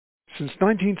Since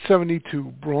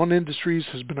 1972, Braun Industries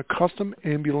has been a custom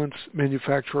ambulance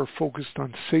manufacturer focused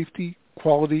on safety,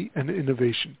 quality, and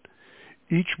innovation.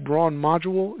 Each Braun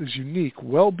module is unique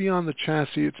well beyond the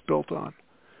chassis it's built on.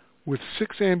 With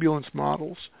 6 ambulance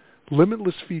models,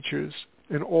 limitless features,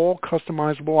 and all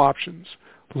customizable options,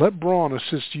 let Braun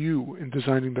assist you in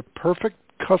designing the perfect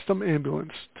custom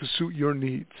ambulance to suit your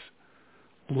needs.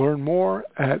 Learn more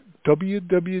at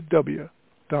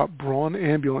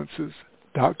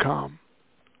www.braunambulances.com.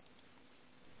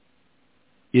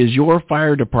 Is your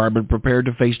fire department prepared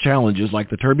to face challenges like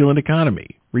the turbulent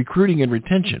economy, recruiting and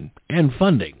retention, and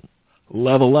funding?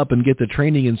 Level up and get the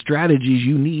training and strategies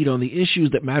you need on the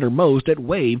issues that matter most at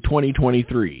WAVE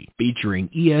 2023, featuring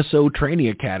ESO Training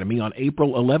Academy on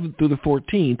April 11th through the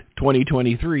 14th,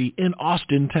 2023 in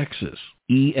Austin, Texas.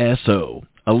 ESO,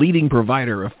 a leading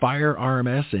provider of fire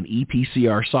RMS and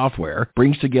EPCR software,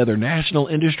 brings together national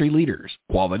industry leaders,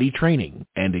 quality training,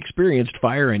 and experienced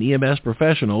fire and EMS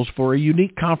professionals for a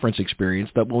unique conference experience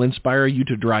that will inspire you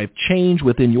to drive change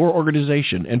within your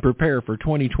organization and prepare for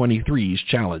 2023's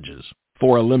challenges.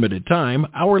 For a limited time,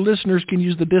 our listeners can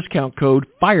use the discount code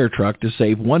FIRETRUCK to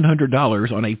save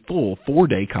 $100 on a full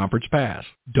 4-day conference pass.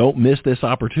 Don't miss this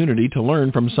opportunity to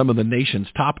learn from some of the nation's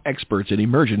top experts in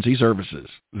emergency services.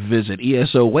 Visit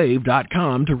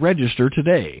ESOWAVE.com to register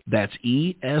today. That's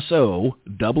ESOWAVE.com.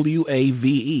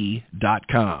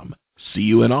 See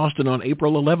you in Austin on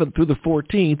April 11th through the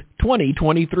 14th,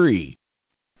 2023.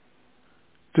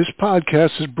 This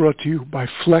podcast is brought to you by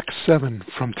Flex 7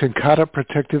 from Tenkata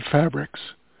Protective Fabrics.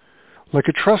 Like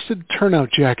a trusted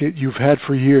turnout jacket you've had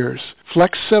for years,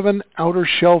 Flex 7 outer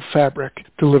shell fabric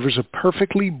delivers a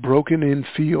perfectly broken-in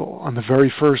feel on the very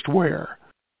first wear.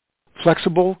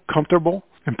 Flexible, comfortable,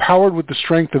 and powered with the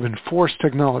strength of enforced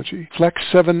technology, Flex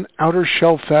 7 outer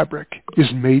shell fabric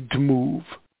is made to move.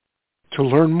 To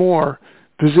learn more,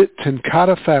 visit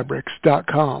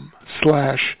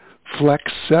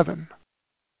tenkatafabrics.com/Flex7.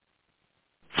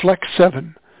 Flex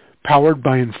 7, powered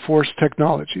by enforced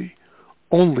technology,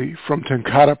 only from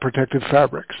Tenkata Protective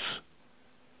Fabrics.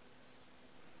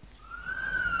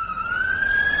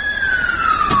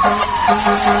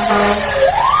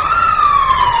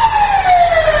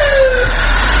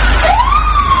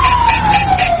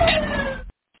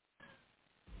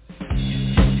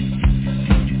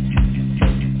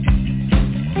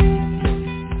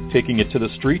 Taking It to the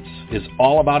Streets is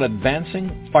all about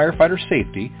advancing firefighter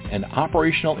safety and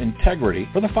operational integrity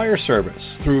for the fire service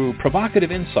through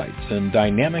provocative insights and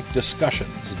dynamic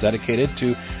discussions dedicated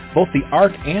to both the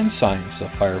art and science of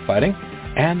firefighting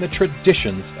and the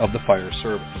traditions of the fire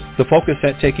service. The focus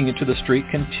at Taking It to the Street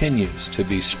continues to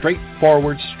be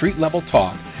straightforward street-level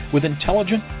talk with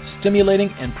intelligent,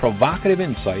 stimulating, and provocative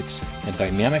insights and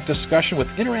dynamic discussion with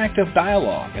interactive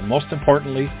dialogue and, most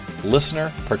importantly,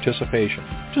 listener participation.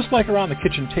 Just like around the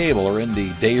kitchen table or in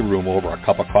the day room over a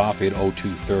cup of coffee at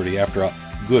 02:30 after a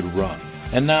good run.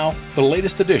 And now, the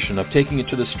latest edition of Taking It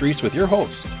to the Streets with your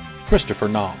host, Christopher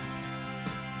Naum.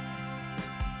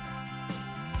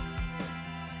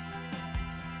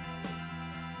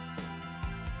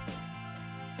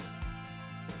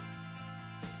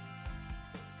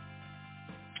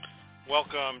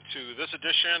 Welcome to this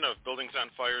edition of Buildings on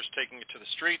Fire's Taking It to the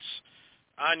Streets,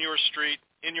 on your street,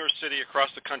 in your city, across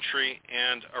the country,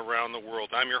 and around the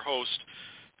world. I'm your host,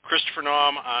 Christopher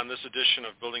Naum, on this edition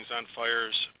of Buildings on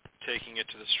Fire's Taking It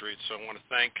to the Streets. So I want to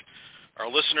thank our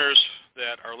listeners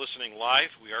that are listening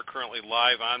live. We are currently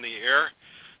live on the air,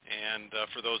 and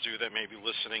for those of you that may be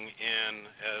listening in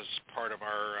as part of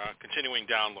our continuing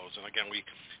downloads. And again, we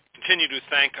continue to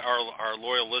thank our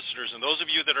loyal listeners and those of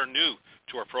you that are new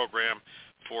to our program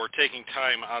for taking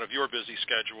time out of your busy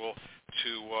schedule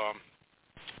to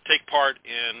take part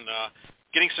in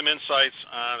getting some insights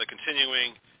on the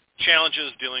continuing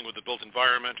challenges dealing with the built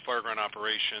environment, fireground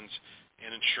operations,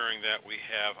 and ensuring that we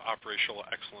have operational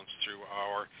excellence through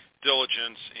our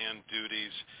diligence and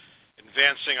duties,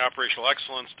 advancing operational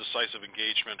excellence, decisive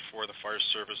engagement for the fire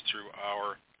service through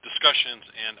our discussions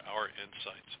and our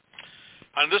insights.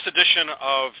 On this edition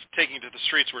of Taking It to the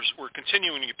Streets, we're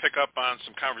continuing to pick up on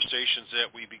some conversations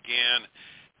that we began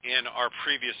in our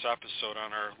previous episode.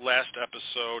 On our last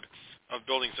episode of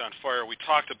Buildings on Fire, we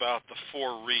talked about the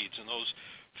 4 reads, and those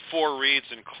 4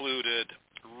 reads included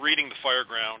reading the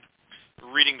fireground,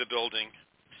 reading the building,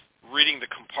 reading the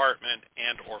compartment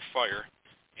and or fire,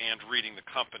 and reading the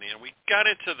company. And we got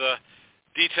into the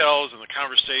details and the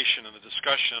conversation and the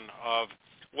discussion of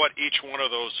what each one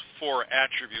of those 4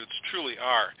 attributes truly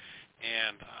are.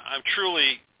 And I'm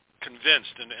truly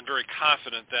convinced and very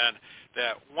confident then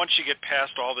that once you get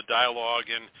past all the dialogue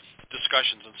and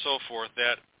discussions and so forth,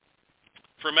 that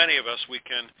for many of us we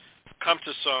can come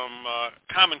to some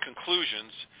common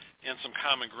conclusions and some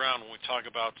common ground when we talk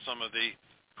about some of the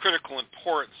critical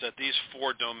importance that these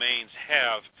four domains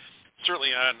have, certainly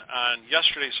on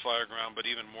yesterday's Fireground, but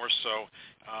even more so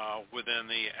within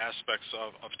the aspects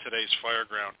of today's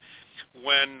Fireground.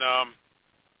 When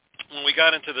we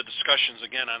got into the discussions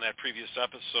again on that previous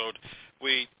episode,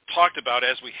 we talked about,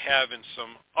 as we have in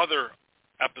some other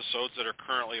episodes that are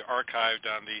currently archived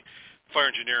on the Fire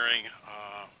Engineering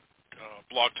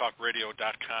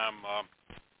blogtalkradio.com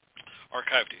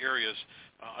archived areas.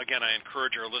 Again, I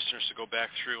encourage our listeners to go back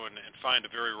through and find a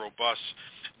very robust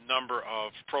number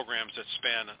of programs that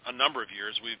span a number of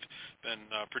years. We've been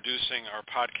producing our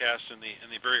podcasts in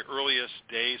the very earliest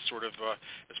days, sort of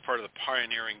as part of the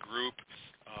pioneering group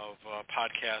of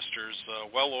podcasters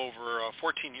well over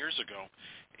 14 years ago.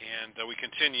 And we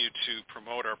continue to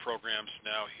promote our programs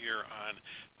now here on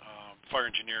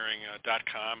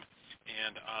fireengineering.com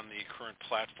and on the current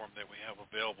platform that we have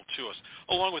available to us,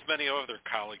 along with many other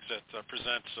colleagues that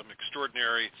present some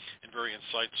extraordinary and very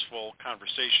insightful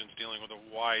conversations dealing with a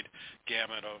wide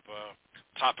gamut of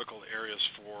topical areas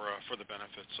for the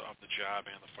benefits of the job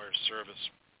and the fire service.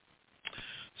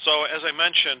 So as I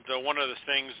mentioned, one of the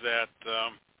things that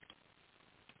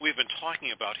we've been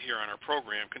talking about here on our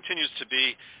program continues to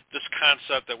be this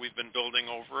concept that we've been building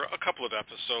over a couple of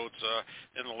episodes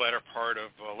in the latter part of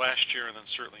last year and then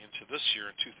certainly into this year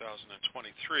in 2023,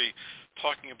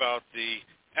 talking about the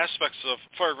aspects of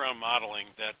fireground modeling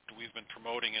that we've been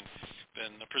promoting and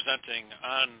been presenting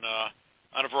on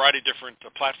a variety of different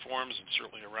platforms and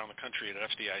certainly around the country at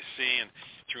FDIC and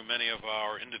through many of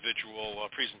our individual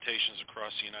presentations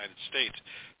across the United States.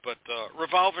 But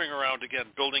revolving around, again,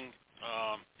 building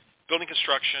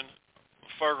construction,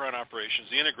 fireground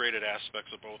operations, the integrated aspects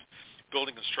of both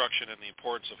building construction and the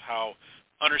importance of how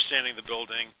understanding the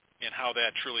building and how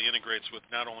that truly integrates with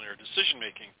not only our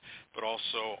decision-making, but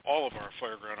also all of our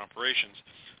fireground operations,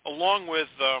 along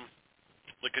with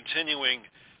the continuing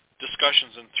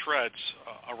discussions and threads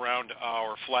around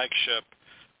our flagship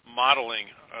modeling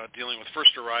dealing with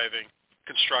first arriving,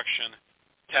 construction,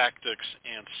 tactics,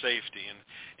 and safety,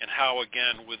 and how,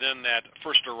 again, within that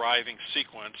first arriving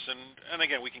sequence, and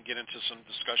again, we can get into some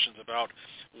discussions about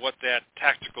what that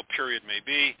tactical period may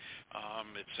be.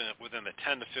 It's within the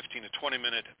 10 to 15 to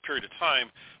 20-minute period of time,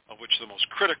 of which the most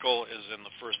critical is in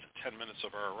the first 10 minutes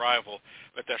of our arrival.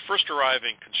 But that first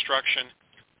arriving construction,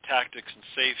 tactics, and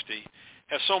safety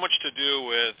has so much to do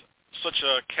with such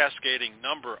a cascading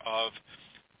number of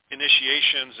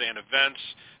initiations and events,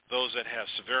 those that have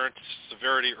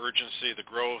severity, urgency, the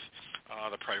growth,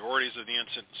 the priorities of the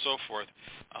incident, and so forth.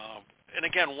 And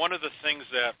again, one of the things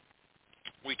that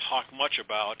we talk much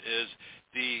about is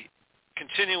the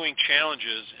continuing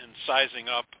challenges in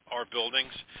sizing up our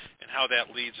buildings and how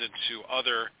that leads into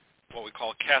other, what we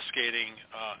call cascading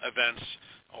events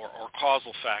or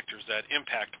causal factors that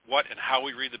impact what and how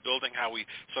we read the building, how we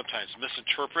sometimes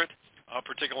misinterpret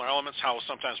particular elements, how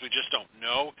sometimes we just don't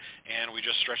know, and we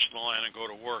just stretch the line and go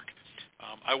to work.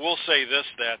 I will say this,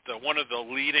 that one of the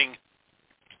leading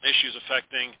issues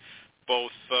affecting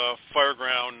both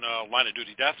fireground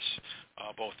line-of-duty deaths,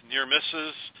 both near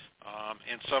misses,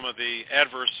 and some of the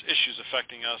adverse issues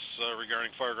affecting us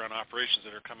regarding fireground operations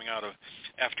that are coming out of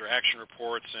after-action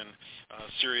reports and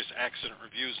serious accident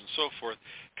reviews and so forth,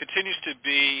 continues to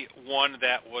be one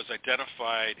that was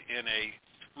identified in a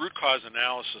root cause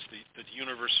analysis that the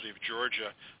University of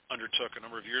Georgia undertook a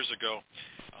number of years ago,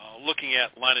 looking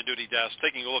at line-of-duty deaths,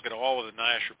 taking a look at all of the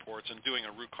NIOSH reports and doing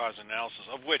a root cause analysis,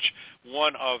 of which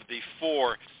one of the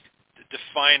four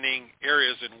defining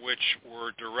areas in which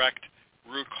were direct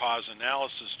root cause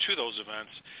analysis to those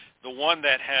events, the one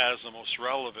that has the most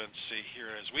relevancy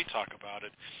here as we talk about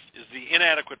it is the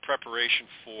inadequate preparation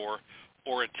for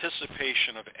or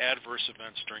anticipation of adverse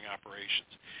events during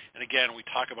operations. And again, we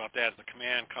talk about that at the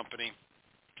command company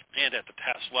and at the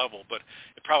task level, but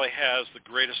it probably has the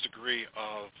greatest degree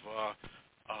of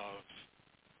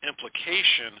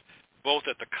implication both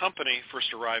at the company first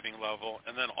arriving level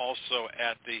and then also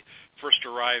at the first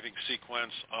arriving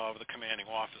sequence of the commanding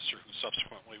officer, who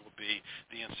subsequently will be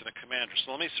the incident commander.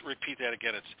 So let me repeat that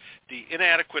again. It's the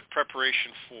inadequate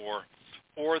preparation for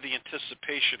or the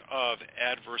anticipation of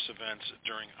adverse events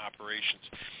during operations.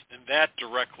 And that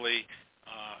directly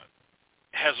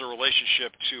has a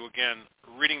relationship to, again,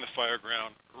 reading the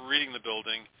fireground, reading the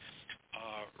building,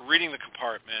 reading the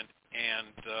compartment,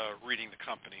 and reading the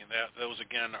company. And those,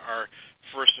 again, are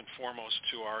first and foremost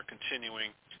to our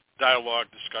continuing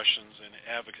dialogue, discussions, and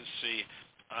advocacy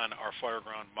on our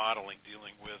fireground modeling,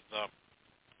 dealing with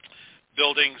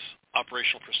buildings,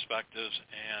 operational perspectives,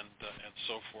 and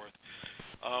so forth.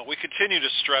 We continue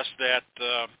to stress that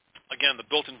again, the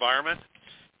built environment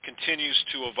continues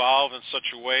to evolve in such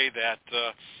a way that,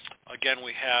 again, we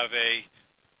have a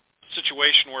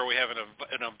situation where we have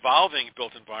an evolving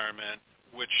built environment,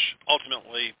 which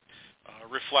ultimately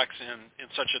reflects in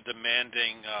such a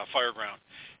demanding fire ground.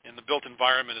 And the built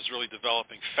environment is really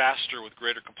developing faster with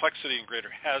greater complexity and greater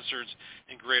hazards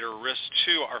and greater risk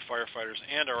to our firefighters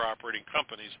and our operating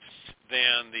companies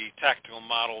than the tactical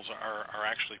models are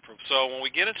actually proved. So when we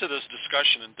get into this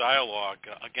discussion and dialogue,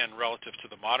 again, relative to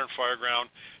the modern fire ground,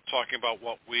 talking about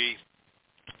what we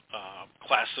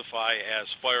classify as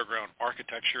fireground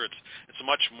architecture, it's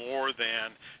much more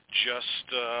than just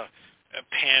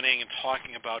panning and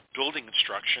talking about building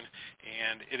construction,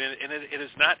 and it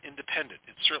is not independent.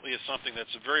 It certainly is something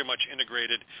that's very much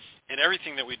integrated in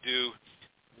everything that we do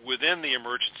within the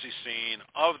emergency scene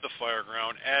of the fire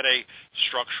ground at a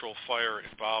structural fire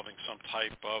involving some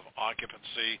type of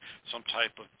occupancy, some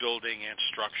type of building and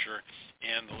structure,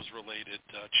 and those related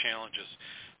challenges.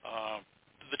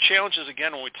 The challenges,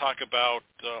 again, when we talk about,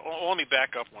 let me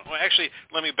back up one. Well, actually,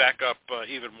 let me back up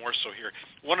even more so here.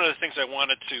 One of the things I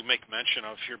wanted to make mention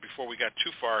of here before we got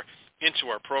too far into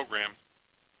our program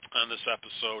on this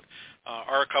episode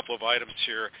are a couple of items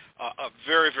here. A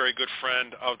very, very good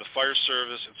friend of the fire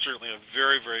service and certainly a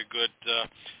very, very good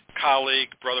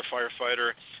colleague, brother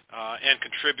firefighter, and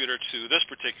contributor to this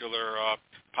particular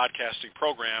podcasting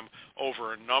program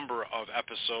over a number of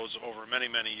episodes over many,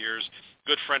 many years.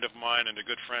 Good friend of mine and a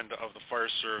good friend of the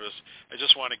fire service. I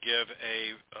just want to give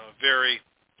a very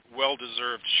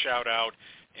well-deserved shout-out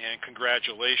and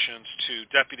congratulations to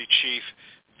Deputy Chief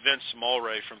Vince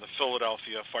Mulray from the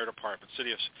Philadelphia Fire Department,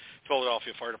 City of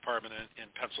Philadelphia Fire Department in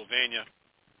Pennsylvania.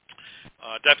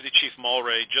 Deputy Chief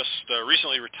Mulray just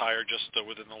recently retired, just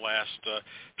within the last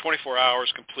 24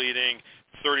 hours, completing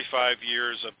 35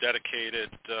 years of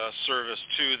dedicated service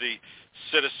to the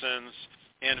citizens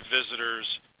and visitors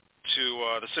to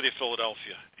the city of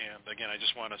Philadelphia. And again, I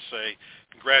just want to say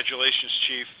congratulations,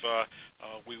 Chief.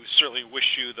 We certainly wish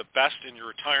you the best in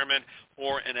your retirement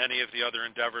or in any of the other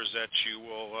endeavors that you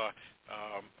will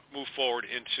move forward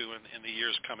into in the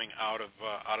years coming out of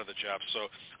the job.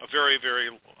 So a very, very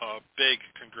big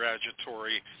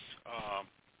congratulatory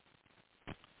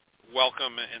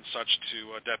welcome and such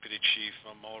to Deputy Chief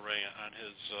Mulray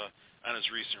on his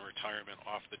recent retirement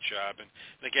off the job. And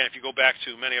again, if you go back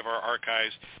to many of our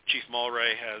archives, Chief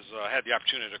Mulray has had the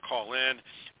opportunity to call in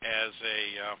as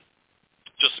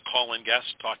just a call-in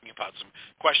guest, talking about some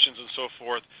questions and so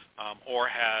forth, or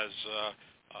has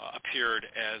appeared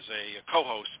as a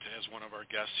co-host, as one of our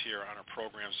guests here on our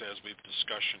programs as we've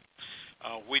discussed.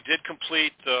 We did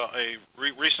complete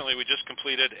recently. We just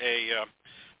completed a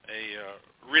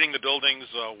reading the buildings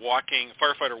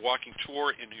firefighter walking tour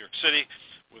in New York City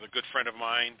with a good friend of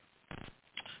mine,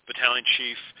 Battalion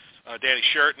Chief Danny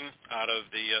Sheraton out of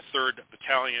the 3rd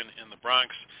Battalion in the Bronx.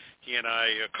 He and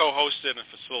I co-hosted and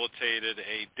facilitated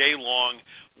a day-long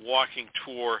walking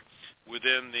tour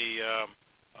within the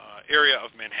area of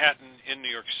Manhattan in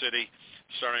New York City,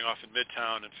 starting off in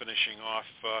Midtown and finishing off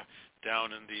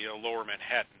down in the lower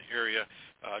Manhattan area.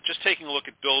 Just taking a look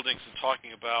at buildings and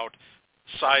talking about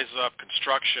size-up,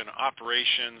 construction,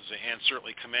 operations, and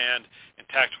certainly command and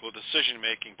tactical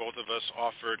decision-making. Both of us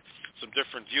offered some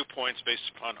different viewpoints based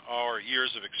upon our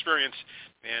years of experience,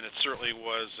 and it certainly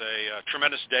was a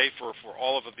tremendous day for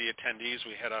all of the attendees.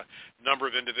 We had a number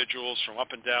of individuals from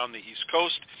up and down the East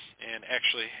Coast, and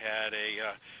actually had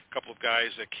a couple of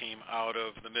guys that came out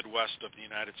of the Midwest of the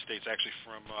United States, actually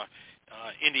from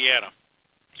Indiana,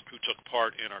 who took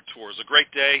part in our tours. A great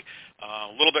day,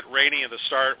 a little bit rainy at the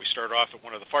start. We started off at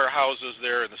one of the firehouses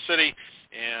there in the city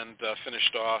and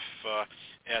finished off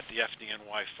at the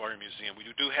FDNY Fire Museum. We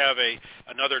do have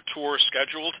another tour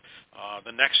scheduled.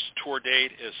 The next tour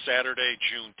date is Saturday,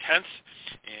 June 10th,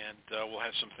 and we'll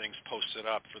have some things posted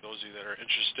up for those of you that are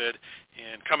interested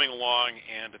in coming along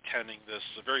and attending this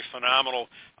very phenomenal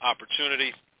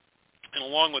opportunity. And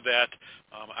along with that,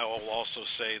 I will also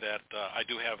say that I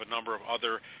do have a number of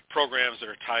other programs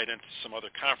that are tied into some other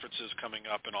conferences coming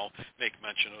up, and I'll make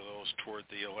mention of those toward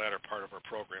the latter part of our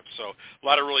program. So a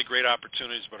lot of really great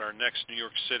opportunities, but our next New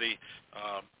York City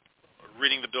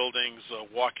reading the buildings,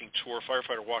 walking tour,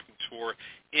 firefighter walking tour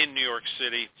in New York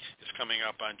City is coming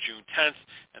up on June 10th,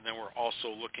 and then we're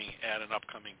also looking at an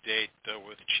upcoming date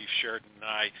with Chief Sheridan and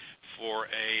I for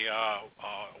a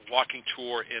walking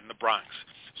tour in the Bronx.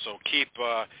 So keep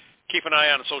an eye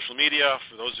on social media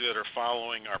for those of you that are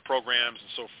following our programs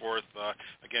and so forth.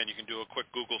 Again, you can do a quick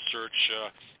Google search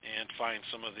and find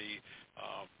some of the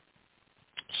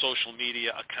social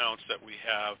media accounts that we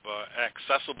have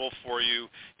accessible for you,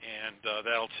 and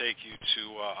that'll take you to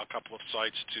a couple of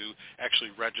sites to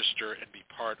actually register and be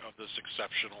part of this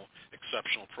exceptional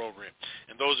program.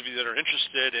 And those of you that are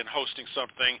interested in hosting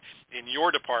something in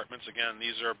your departments, again,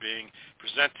 these are being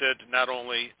presented not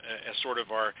only as sort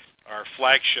of our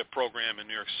flagship program in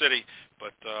New York City,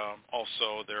 but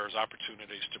also there's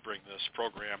opportunities to bring this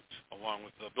program along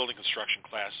with the building construction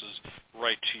classes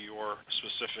right to your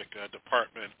specific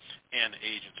department and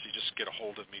agency. Just get a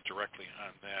hold of me directly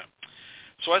on that.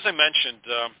 So as I mentioned,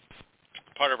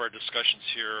 part of our discussions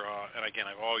here, and again,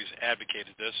 I've always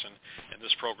advocated this, and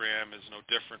this program is no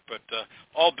different, but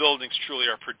all buildings truly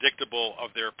are predictable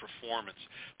of their performance.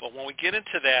 But when we get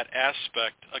into that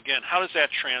aspect, again, how does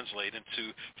that translate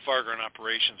into fireground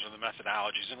operations or the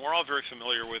methodologies? And we're all very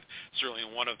familiar with certainly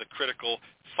one of the critical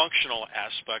functional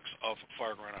aspects of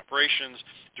fireground operations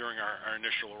during our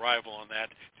initial arrival, and that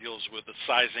deals with the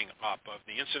sizing up of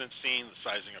the incident scene, the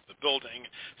sizing up the building,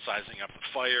 sizing up the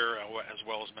fire, as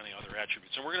well as many other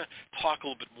attributes. And we're going to talk a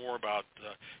little bit more about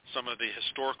some of the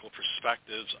historical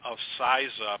perspectives of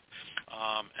size up,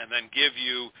 and then give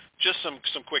you just some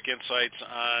quick insights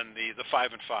on the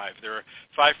 5 and 5. There are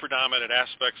 5 predominant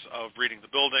aspects of reading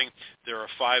the building. There are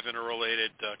 5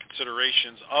 interrelated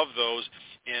considerations of those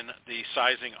in the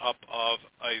sizing up of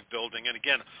a building. And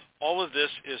again, all of this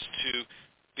is to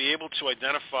be able to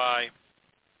identify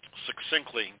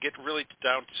succinctly and get really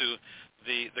down to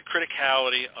the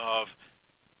criticality of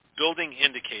building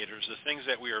indicators, the things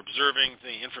that we are observing,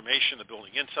 the information, the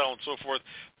building intel, and so forth,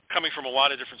 coming from a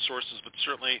lot of different sources, but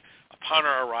certainly upon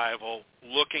our arrival,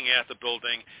 looking at the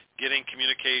building, getting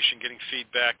communication, getting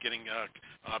feedback, getting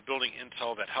building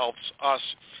intel that helps us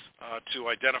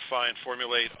to identify and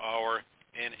formulate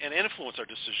and influence our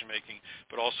decision-making,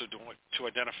 but also to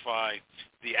identify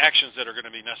the actions that are going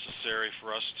to be necessary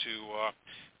for us to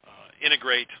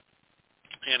integrate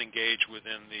and engage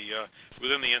within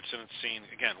the incident scene,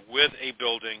 again, with a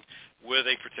building, with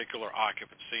a particular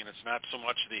occupancy. And it's not so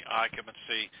much the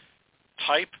occupancy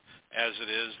type as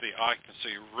it is the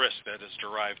occupancy risk that is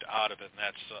derived out of it, and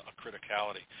that's a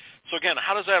criticality. So again,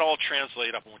 how does that all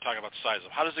translate up when we're talking about size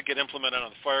up? How does it get implemented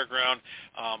on the fireground?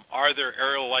 Are there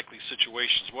aerial likely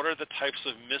situations? What are the types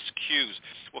of miscues?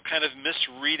 What kind of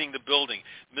misreading the building,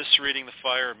 misreading the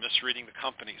fire, misreading the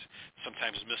companies,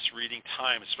 sometimes misreading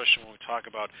time, especially when we talk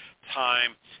about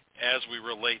time as we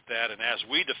relate that and as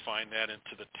we define that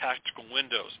into the tactical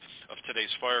windows of today's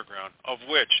fireground, of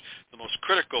which the most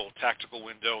critical tactical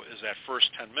window is that first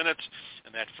 10 minutes,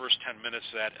 and that first 10 minutes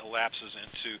that elapses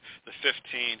into the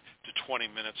 15 to 20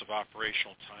 minutes of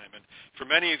operational time. And for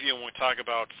many of you, when we talk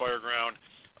about fireground,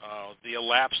 the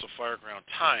elapse of fireground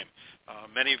time,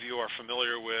 many of you are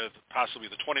familiar with possibly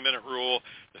the 20-minute rule,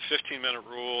 the 15-minute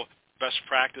rule. Best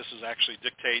practices actually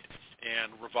dictate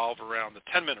and revolve around the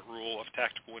 10-minute rule of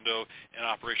tactical window and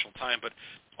operational time. But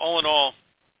all in all,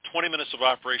 20 minutes of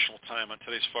operational time on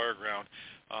today's fireground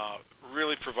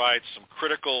really provides some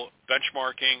critical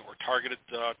benchmarking or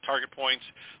target points.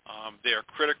 They are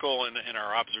critical in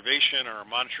our observation or our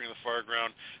monitoring of the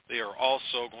fireground. They are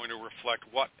also going to reflect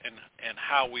what and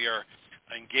how we are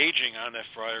engaging on that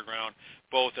fireground,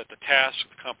 both at the task,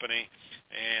 the company,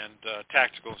 and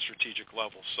tactical and strategic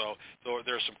level. So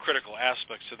there are some critical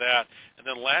aspects to that. And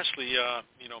then lastly,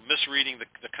 misreading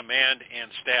the command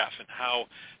and staff, and how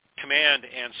command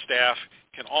and staff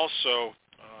can also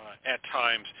at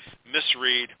times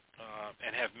misread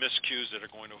and have miscues that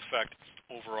are going to affect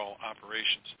overall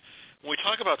operations. When we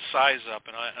talk about size up,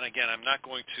 and again, I'm not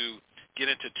going to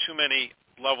get into too many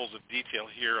levels of detail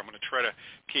here. I'm going to try to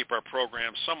keep our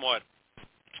program somewhat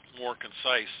more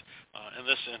concise in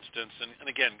this instance, and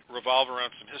again, revolve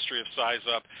around some history of size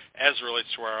up as it relates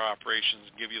to our operations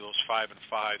and give you those 5 and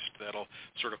 5s that'll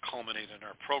sort of culminate in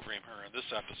our program here in this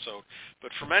episode.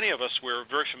 But for many of us, we're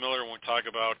very familiar when we talk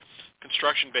about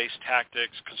construction-based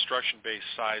tactics,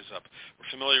 construction-based size up.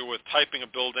 We're familiar with typing a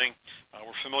building.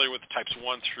 We're familiar with the types 1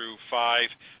 through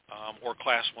 5 or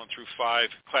class 1 through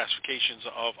 5 classifications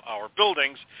of our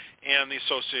buildings and the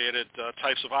associated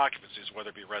types of occupancies,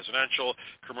 whether it be residential,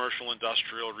 commercial,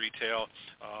 industrial, retail,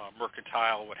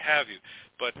 mercantile, what have you.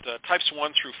 But types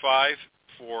 1 through 5,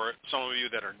 for some of you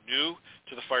that are new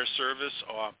to the fire service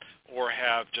or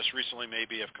have just recently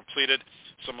maybe have completed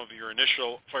some of your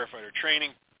initial firefighter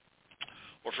training,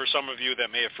 or for some of you that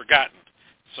may have forgotten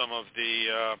some of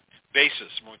the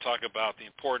basis when we talk about the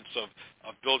importance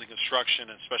of building construction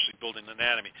and especially building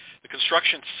anatomy. The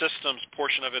construction systems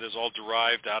portion of it is all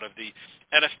derived out of the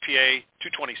NFPA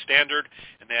 220 standard,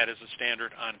 and that is a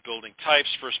standard on building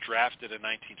types, first drafted in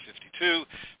 1952,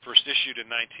 first issued in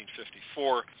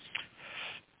 1954.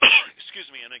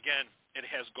 and again, it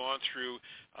has gone through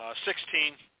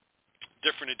 16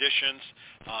 different editions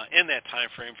in that time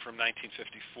frame from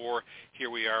 1954. Here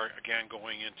we are again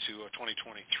going into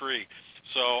 2023.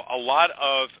 So a lot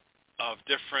of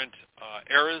different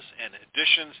eras and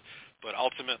editions, but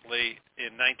ultimately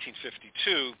in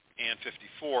 1952 and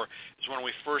 54 is when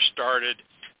we first started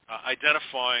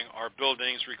identifying our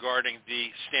buildings regarding the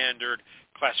standard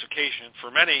classification. For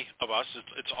many of us,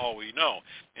 it's all we know,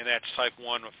 and that's Type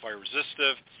 1, fire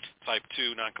resistive, Type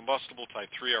 2, non-combustible, Type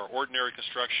 3 are ordinary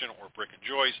construction or brick and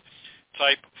joist,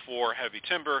 Type 4, heavy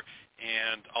timber,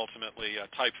 and ultimately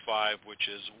Type 5, which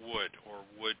is wood, or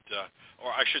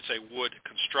I should say wood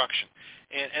construction.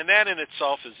 And that in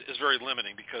itself is very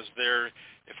limiting, because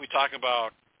if we talk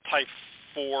about Type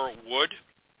 4 wood,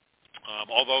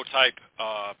 although Type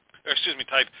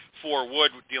 4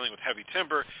 wood dealing with heavy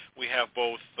timber, we have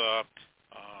both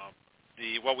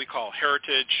what we call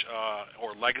heritage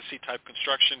or legacy type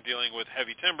construction dealing with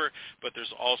heavy timber, but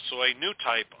there's also a new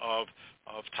type of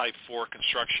Type 4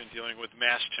 construction dealing with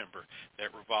mass timber that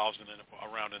revolves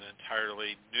around an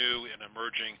entirely new and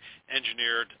emerging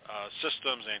engineered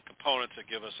systems and components that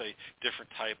give us a different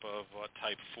type of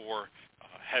Type 4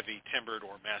 heavy timbered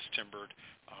or mass timbered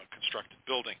constructed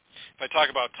building. If I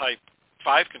talk about Type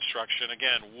 5 construction,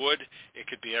 again, wood, it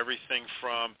could be everything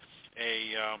from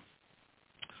a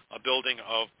building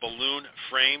of balloon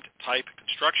framed type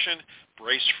construction,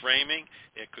 brace framing.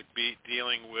 It could be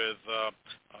dealing with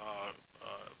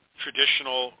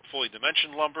traditional fully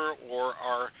dimensioned lumber, or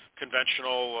our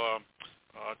conventional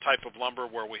type of lumber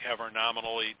where we have our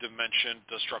nominally dimensioned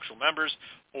structural members,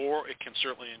 or it can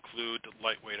certainly include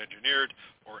lightweight engineered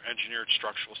or engineered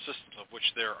structural systems, of which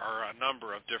there are a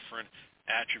number of different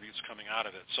attributes coming out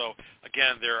of it. So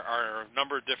again, there are a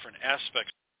number of different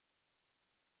aspects.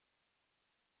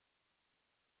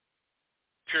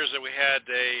 It appears that we had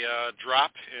a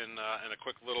drop in a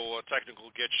quick little technical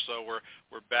glitch, so we're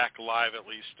back live, at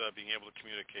least being able to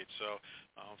communicate. So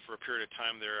for a period of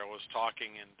time there, I was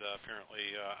talking, and apparently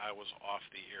I was off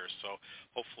the air. So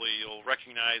hopefully you'll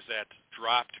recognize that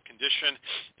dropped condition,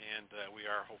 and we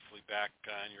are hopefully back,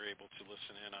 and you're able to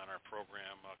listen in on our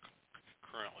program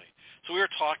currently. So we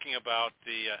are talking about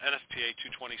the NFPA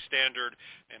 220 standard,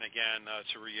 and again,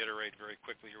 to reiterate very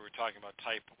quickly here, we're talking about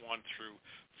Type 1 through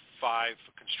 5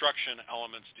 construction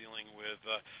elements dealing with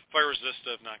fire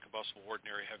resistive, non-combustible,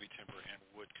 ordinary, heavy timber, and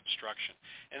wood construction.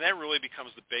 And that really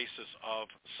becomes the basis of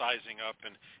sizing up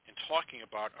and talking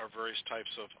about our various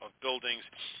types of buildings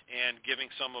and giving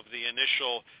some of the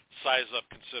initial size up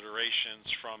considerations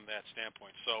from that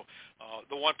standpoint. So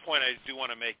the one point I do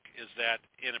want to make is that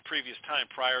in a previous time,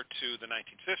 prior to the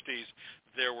 1950s,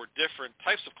 there were different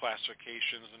types of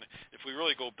classifications, and if we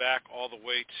really go back all the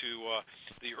way to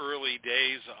the early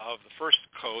days of the first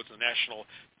codes, the National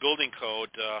Building Code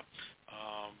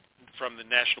from the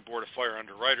National Board of Fire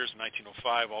Underwriters in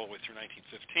 1905 all the way through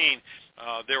 1915,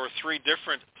 there were 3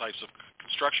 different types of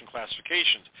construction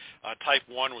classifications. Type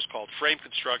 1 was called frame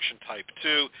construction. Type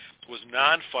 2 was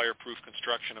non-fireproof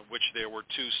construction, of which there were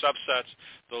 2 subsets.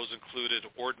 Those included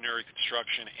ordinary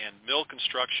construction and mill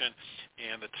construction,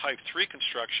 and the Type 3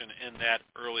 construction in that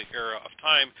early era of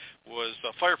time was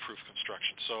fireproof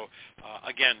construction. So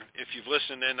again, if you've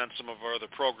listened in on some of our other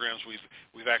programs,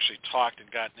 we've actually talked and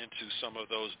gotten into some of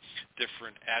those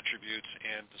different attributes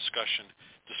and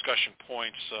discussion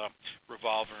points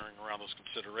revolving around those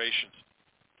considerations.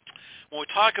 When we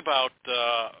talk about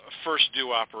first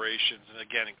due operations, and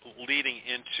again, leading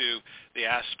into the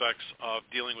aspects of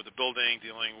dealing with the building,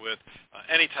 dealing with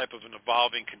any type of an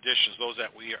evolving conditions, those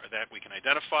that we can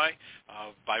identify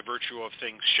by virtue of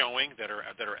things showing that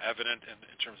are evident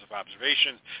in terms of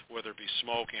observation, whether it be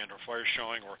smoke and or fire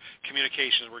showing, or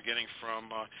communications we're getting from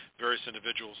various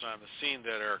individuals on the scene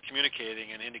that are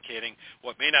communicating and indicating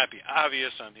what may not be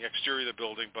obvious on the exterior of the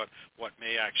building, but what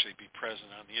may actually be present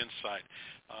on the inside.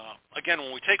 Again,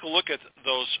 when we take a look at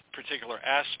those particular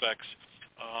aspects,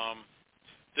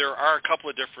 there are a couple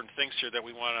of different things here that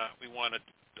we want to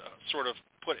sort of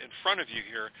put in front of you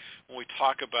here when we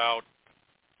talk about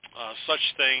such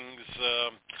things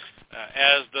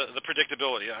as the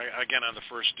predictability. Again, on the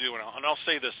first due, and I'll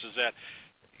say this, is that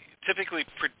typically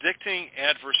predicting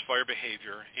adverse fire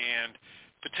behavior and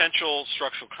potential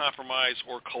structural compromise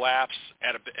or collapse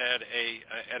at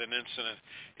an incident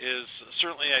is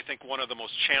certainly, I think, one of the most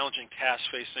challenging tasks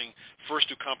facing first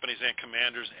due companies and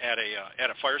commanders at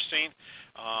a fire scene.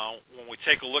 When we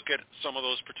take a look at some of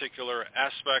those particular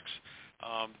aspects,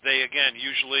 they again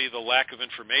usually the lack of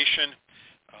information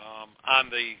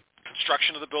on the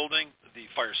construction of the building, the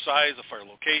fire size, the fire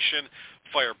location,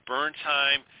 fire burn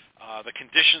time, the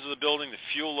conditions of the building, the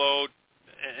fuel load,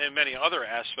 and many other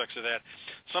aspects of that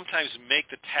sometimes make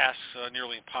the tasks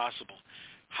nearly impossible.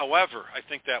 However, I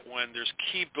think that when there's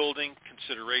key building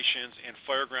considerations and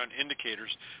fireground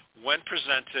indicators, when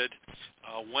presented,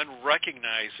 when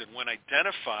recognized, and when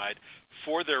identified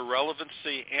for their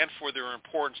relevancy and for their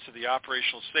importance to the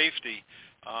operational safety,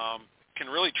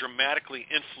 can really dramatically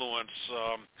influence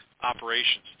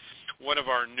operations. One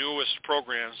of our newest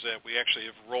programs that we actually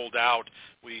have rolled out,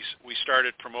 we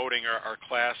started promoting our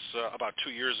class about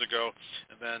 2 years ago,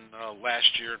 and then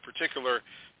last year in particular,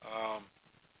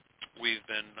 we've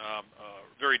been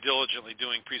very diligently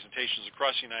doing presentations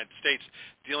across the United States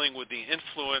dealing with the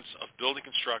influence of building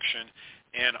construction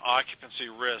and occupancy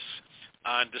risks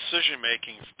on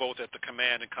decision-making both at the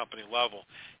command and company level.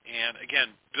 And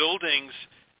again, buildings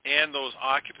and those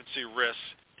occupancy risks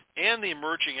and the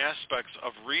emerging aspects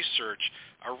of research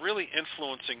are really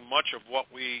influencing much of what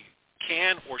we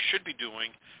can or should be doing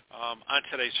on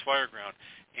today's fireground.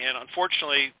 And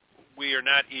unfortunately, we are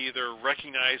not either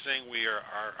recognizing, we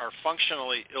are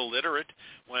functionally illiterate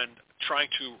when trying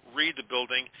to read the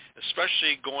building,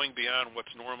 especially going beyond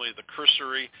what's normally the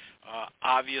cursory,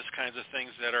 obvious kinds of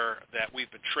things that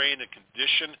we've been trained and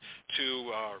conditioned to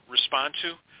respond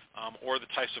to, or the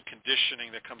types of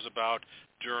conditioning that comes about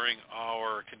during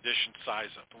our conditioned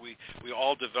size-up. We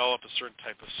all develop a certain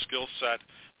type of skill set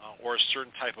or a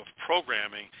certain type of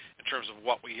programming in terms of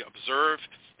what we observe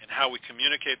and how we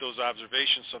communicate those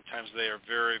observations. Sometimes they are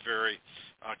very, very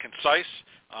concise,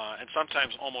 and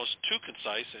sometimes almost too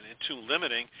concise and too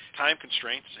limiting, time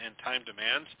constraints and time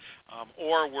demands,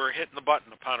 or we're hitting the button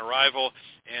upon arrival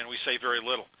and we say very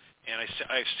little. And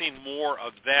I've seen more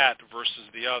of that versus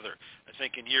the other. I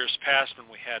think in years past when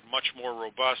we had much more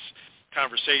robust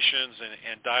conversations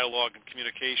and dialogue and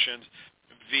communications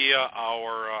via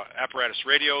our apparatus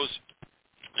radios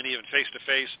and even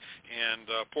face-to-face and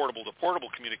portable-to-portable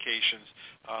communications,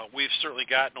 we've certainly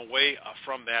gotten away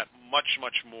from that much,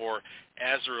 much more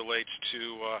as it relates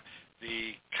to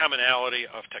the commonality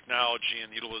of technology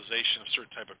and the utilization of certain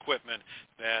type of equipment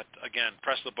that, again,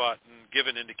 press the button, give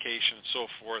an indication, and so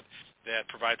forth, that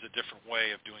provides a different way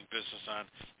of doing business on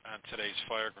today's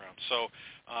fireground. So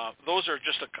those are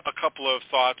just a couple of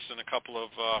thoughts and a couple of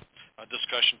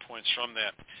discussion points from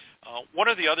that. One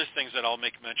of the other things that I'll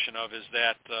make mention of is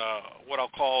that what I'll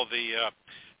call the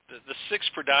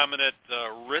 6 predominant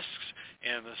risks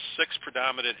and the 6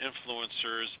 predominant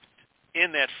influencers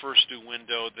in that first due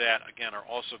window that, again, are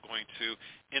also going to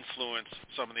influence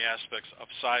some of the aspects of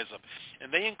size-up. And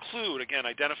they include, again,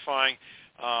 identifying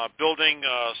building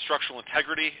structural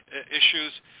integrity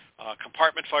issues,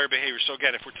 compartment fire behavior. So,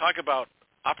 again, if we're talking about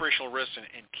operational risks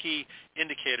and key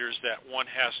indicators that one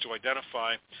has to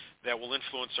identify that will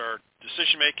influence our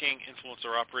decision-making, influence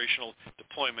our operational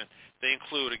deployment, they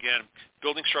include, again,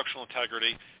 building structural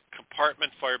integrity,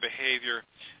 compartment fire behavior,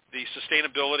 the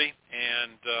sustainability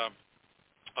and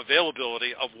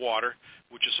availability of water,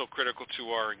 which is so critical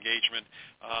to our engagement,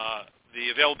 the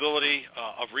availability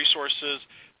of resources,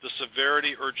 the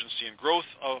severity, urgency, and growth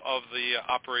of the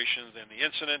operations and the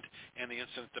incident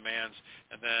demands,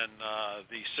 and then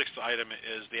the 6th item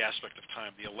is the aspect of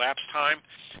time, the elapsed time,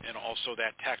 and also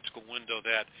that tactical window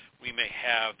that we may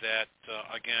have that,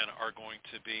 again, are going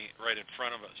to be right in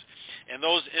front of us. And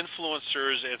those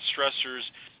influencers and stressors,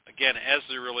 again, as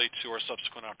they relate to our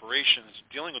subsequent operations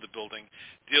dealing with the building,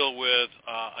 deal with,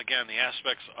 again, the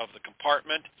aspects of the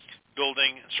compartment,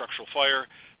 building, and structural fire,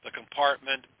 the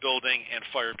compartment, building, and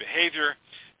fire behavior,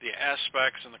 the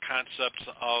aspects and the concepts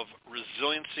of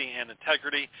resiliency and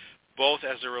integrity, both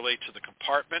as they relate to the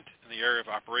compartment in the area of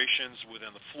operations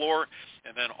within the floor,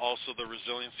 and then also the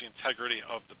resiliency and integrity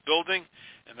of the building.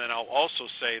 And then I'll also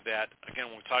say that,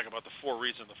 again, when we talk about the 4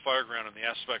 reasons of the fireground and the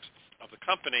aspects of the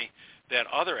company, that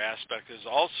other aspect is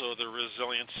also the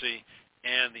resiliency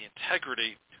and the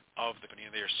integrity of the company.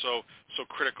 They are so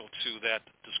critical to that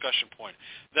discussion point.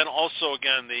 Then also,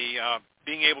 again, the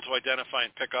being able to identify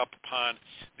and pick up upon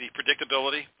the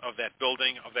predictability of that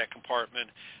building, of that compartment,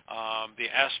 the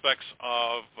aspects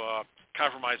of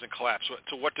compromise and collapse. So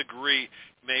to what degree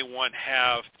may one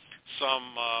have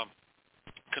some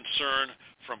concern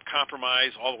from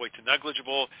compromise all the way to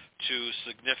negligible to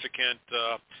significant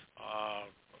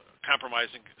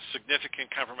compromising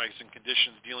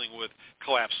conditions dealing with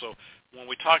collapse. So when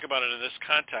we talk about it in this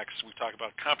context, we talk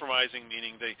about compromising,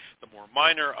 meaning the more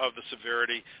minor of the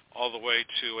severity, all the way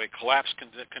to a collapse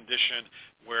condition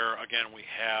where, again, we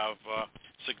have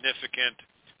significant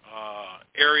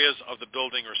areas of the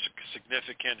building or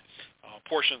significant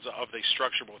portions of the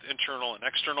structure, both internal and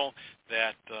external,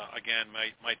 that, again,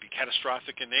 might be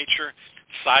catastrophic in nature,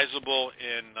 sizable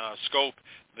in scope,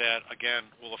 that, again,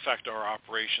 will affect our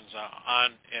operations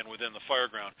on and within the fire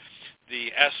ground.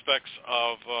 The aspects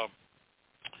of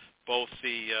both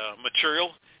the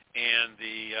material and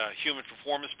the human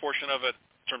performance portion of it,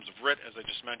 in terms of RIT, as I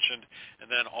just mentioned, and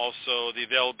then also the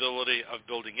availability of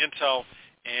building intel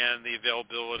and the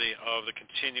availability of the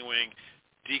continuing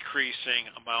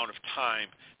decreasing amount of time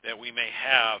that we may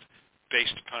have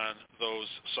based upon those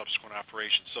subsequent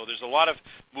operations. So there's a lot of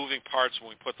moving parts when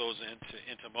we put those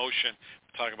into motion.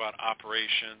 We talk about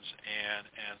operations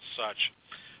and such.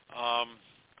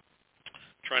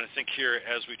 Trying to think here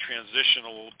as we transition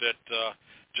a little bit,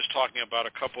 just talking about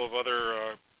a couple of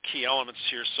other key elements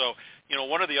here. So,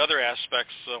 one of the other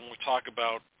aspects when we talk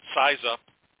about size up,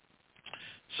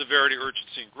 severity,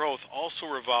 urgency, and growth also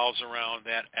revolves around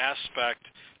that aspect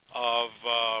of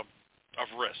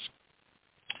risk.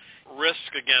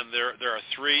 Risk, again, there are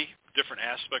three different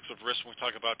aspects of risk when we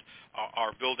talk about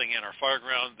our building and our fire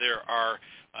ground. There are,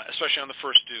 especially on the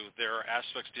first two, there are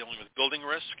aspects dealing with building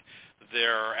risk,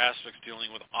 there are aspects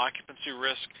dealing with occupancy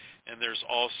risk, and there's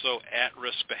also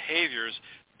at-risk behaviors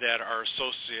that are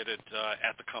associated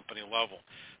at the company level.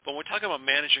 But when we talk about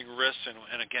managing risks,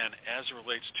 and again, as it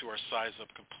relates to our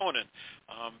size-up component,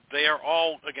 they are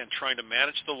all, again, trying to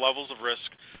manage the levels of risk,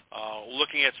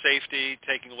 looking at safety,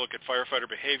 taking a look at firefighter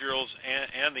behaviorals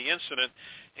and the incident.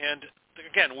 And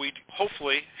again, we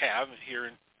hopefully have here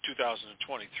in 2023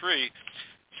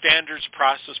 standards,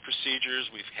 process, procedures.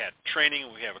 We've had training,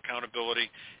 we have accountability,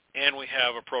 and we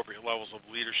have appropriate levels of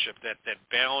leadership that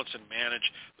balance and manage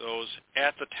those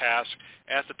at the task,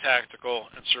 at the tactical,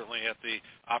 and certainly at the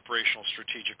operational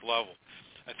strategic level.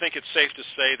 I think it's safe to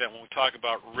say that when we talk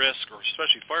about risk, or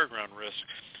especially fireground risk,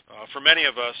 for many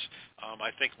of us,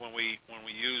 I think when we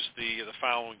use the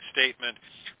following statement,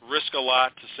 risk a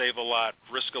lot to save a lot,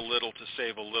 risk a little to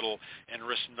save a little, and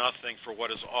risk nothing for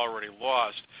what is already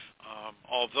lost,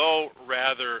 although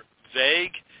rather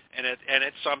vague, and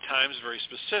it's sometimes very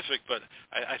specific, but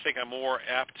I think I'm more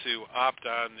apt to opt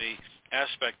on the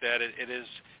aspect that it is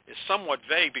somewhat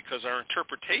vague, because our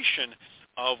interpretation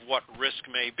of what risk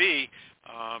may be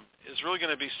is really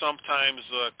going to be sometimes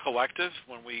collective,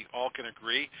 when we all can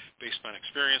agree, based on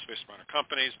experience, based upon our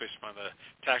companies, based upon the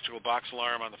tactical box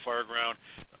alarm on the fire ground.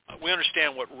 We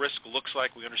understand what risk looks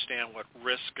like. We understand what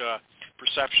risk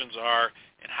perceptions are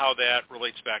and how that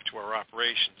relates back to our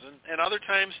operations. And other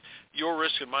times, your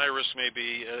risk and my risk may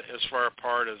be as far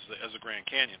apart as the Grand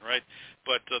Canyon, right?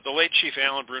 But the late Chief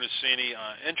Alan Brunacini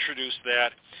introduced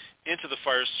that into the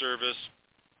fire service,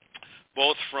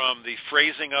 both from the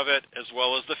phrasing of it as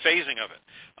well as the phasing of it.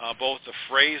 Both the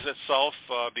phrase itself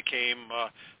became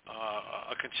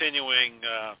a continuing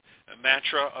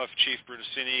mantra of Chief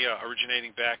Brunacini,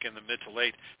 originating back in the mid to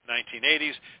late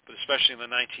 1980s, but especially in the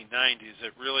 1990s.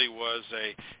 It really was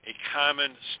a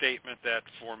common statement that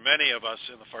for many of us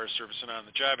in the fire service and on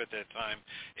the job at that time,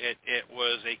 it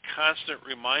was a constant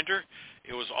reminder.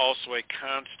 It was also a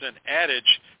constant adage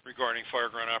regarding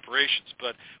fireground operations.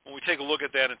 But when we take a look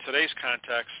at that in today's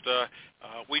context,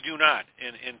 we do not,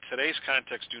 in today's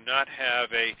context, do not have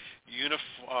a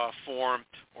uniform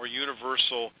or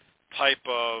universal type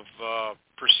of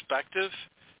perspective,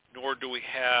 nor do we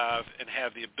have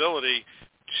the ability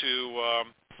to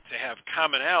have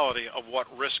commonality of what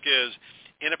risk is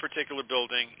in a particular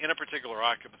building, in a particular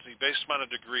occupancy, based upon a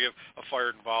degree of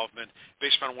fire involvement,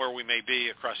 based upon where we may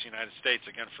be across the United States,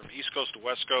 again, from East Coast to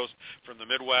West Coast, from the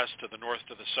Midwest to the North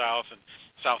to the South, and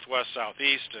Southwest,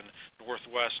 Southeast, and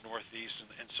Northwest, Northeast,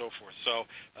 and so forth. So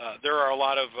there are a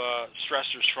lot of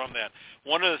stressors from that.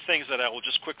 One of the things that I will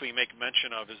just quickly make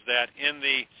mention of is that in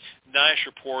the NIOSH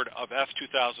report of F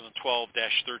 2012-13,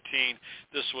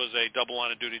 this was a double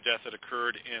line of duty death that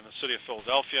occurred in the city of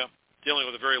Philadelphia, dealing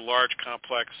with a very large,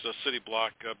 complex city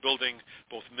block building,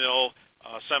 both mill,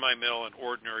 semi-mill, and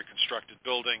ordinary constructed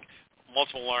building.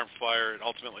 Multiple alarm fire. It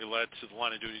ultimately led to the line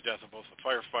of duty death of both a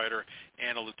firefighter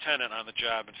and a lieutenant on the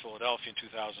job in Philadelphia in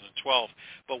 2012.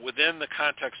 But within the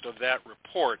context of that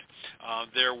report,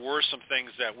 there were some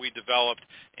things that we developed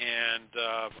and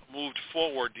moved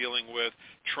forward dealing with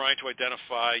trying to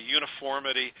identify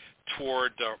uniformity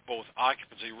toward both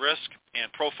occupancy risk and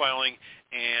profiling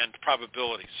and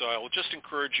probability. So I will just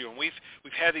encourage you, and we've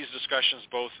had these discussions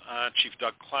both on Chief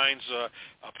Doug Klein's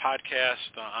podcast,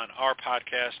 on our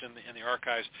podcast in the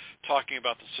archives, talking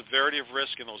about the severity of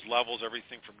risk and those levels,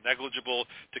 everything from negligible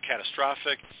to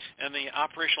catastrophic, and the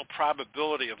operational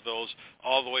probability of those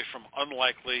all the way from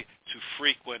unlikely to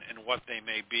frequent and what they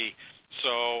may be.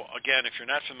 So again, if you're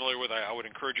not familiar with it, I would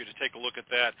encourage you to take a look at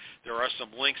that. There are some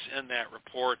links in that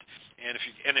report, and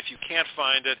if you can't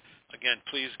find it, again,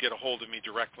 please get a hold of me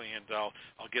directly, and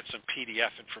I'll get some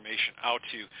PDF information out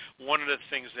to you. One of the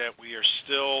things that we are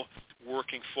still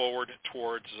working forward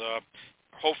towards,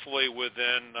 hopefully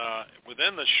within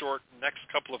the short next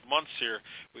couple of months here,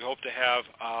 we hope to have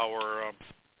our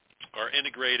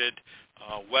integrated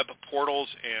web portals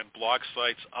and blog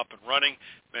sites up and running.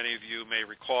 Many of you may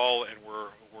recall, and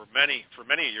were for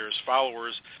many years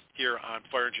followers here on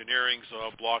Fire Engineering's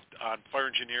blog, on Fire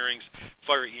Engineering's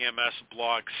Fire EMS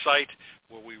blog site,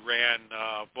 where we ran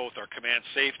both our command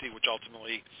safety, which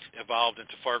ultimately evolved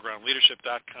into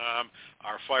firegroundleadership.com,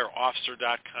 our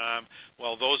fireofficer.com.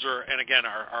 Well, those are, and again,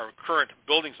 our current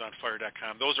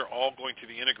BuildingsonFire.com, those are all going to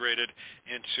be integrated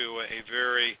into a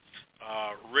very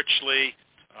richly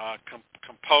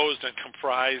composed and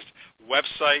comprised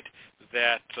website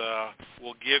that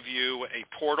will give you a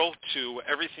portal to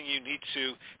everything you need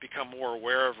to become more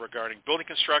aware of regarding building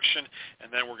construction,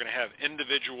 and then we're going to have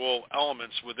individual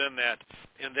elements within that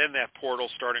portal,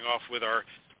 starting off with our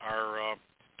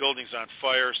Buildings on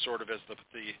Fire sort of as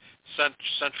the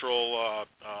central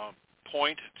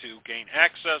point to gain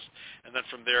access, and then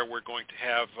from there we're going to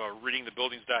have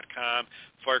readingthebuildings.com,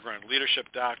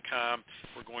 firegroundleadership.com.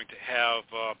 We're going to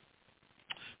have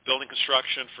building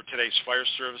construction for today's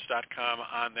fireservice.com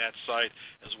on that site,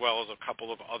 as well as a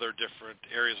couple of other different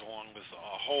areas, along with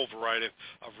a whole variety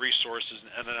of resources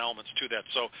and then elements to that.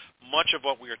 So much of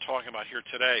what we are talking about here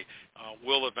today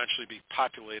will eventually be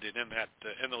populated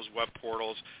in those web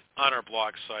portals, on our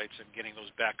blog sites, and getting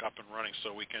those back up and running,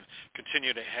 so we can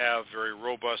continue to have very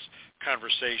robust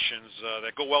conversations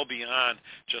that go well beyond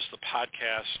just the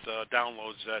podcast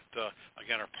downloads that,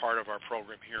 again, are part of our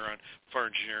program here on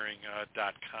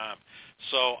fireengineering.com.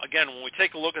 So again, when we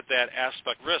take a look at that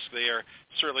aspect risk, they are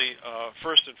certainly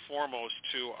first and foremost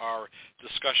to our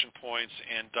discussion points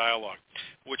and dialogue,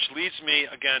 which leads me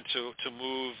again to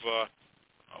move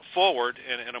forward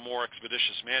in a more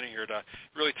expeditious manner here to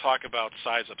really talk about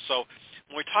size up. So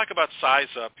when we talk about size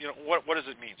up, what does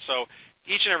it mean? So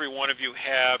each and every one of you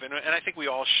have, and I think we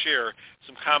all share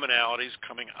some commonalities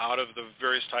coming out of the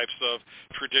various types of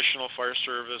traditional fire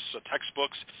service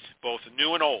textbooks, both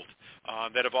new and old,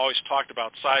 that have always talked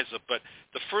about size up. But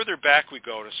the further back we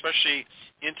go, especially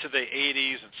into the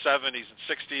 80s and 70s and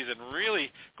 60s, and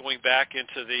really going back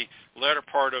into the latter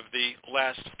part of the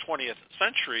last 20th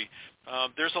century,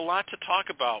 there's a lot to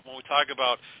talk about when we talk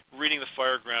about reading the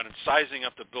fire ground and sizing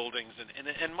up the buildings,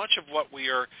 and much of what we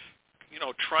are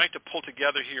trying to pull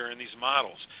together here in these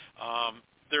models.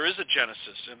 There is a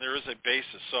genesis and there is a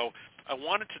basis. So I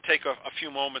wanted to take a few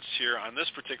moments here on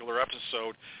this particular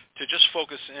episode to just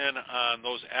focus in on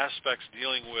those aspects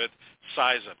dealing with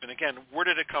size up. And again, where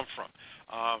did it come from?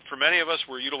 For many of us,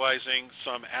 we're utilizing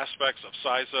some aspects of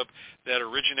size up that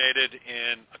originated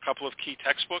in a couple of key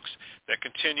textbooks that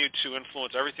continue to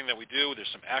influence everything that we do.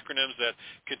 There's some acronyms that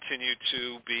continue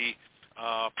to be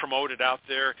promoted out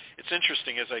there. It's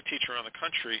interesting, as I teach around the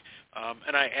country,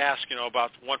 and I ask,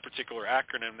 about one particular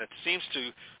acronym that seems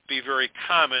to be very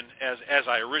common, as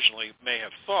I originally may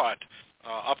have thought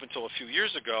up until a few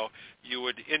years ago. You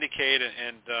would indicate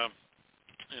and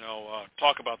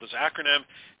talk about this acronym,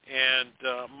 and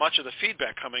much of the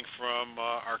feedback coming from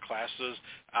our classes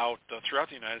out throughout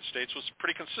the United States was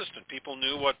pretty consistent. People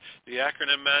knew what the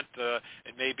acronym meant,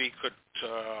 and maybe could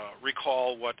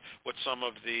recall what some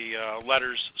of the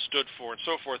letters stood for and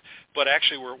so forth. But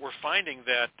actually we're finding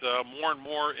that more and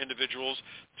more individuals,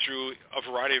 through a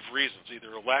variety of reasons,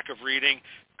 either a lack of reading,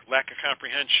 lack of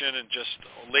comprehension, and just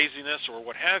laziness or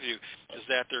what have you, is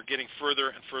that they're getting further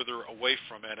and further away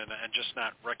from it and just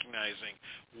not recognizing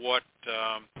what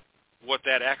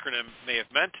that acronym may have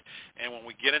meant. And when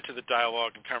we get into the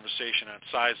dialogue and conversation on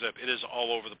size up, it is all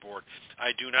over the board.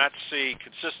 I do not see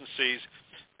consistencies.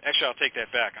 Actually, I'll take that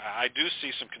back. I do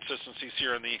see some consistencies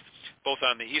here both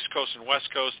on the East Coast and West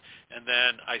Coast, and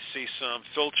then I see some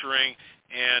filtering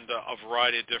and a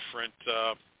variety of different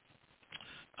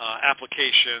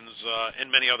applications in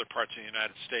many other parts of the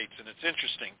United States. And it's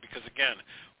interesting because, again,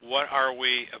 what are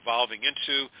we evolving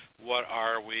into? What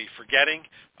are we forgetting?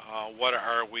 What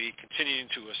are we continuing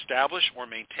to establish or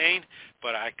maintain?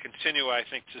 But I continue, I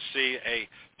think, to see a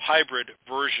hybrid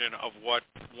version of what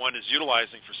one is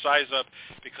utilizing for size up,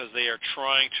 because they are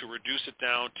trying to reduce it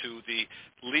down to the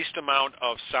least amount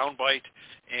of soundbite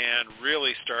and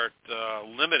really start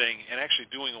limiting and actually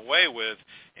doing away with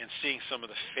and seeing some of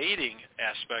the fading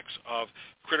aspects of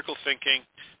critical thinking,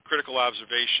 critical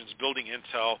observations, building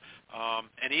intel,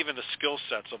 and even the skill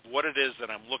sets of what it is that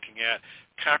I'm looking at,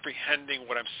 comprehending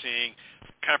what I'm seeing,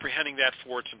 comprehending that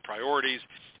for its priorities,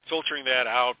 filtering that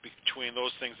out between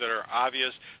those things that are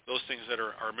obvious, those things that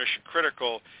are mission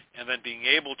critical, and then being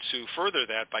able to further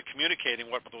that by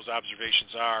communicating what those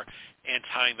observations are and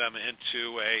tying them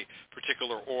into a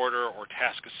particular order or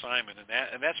task assignment.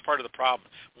 And that's part of the problem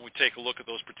when we take a look at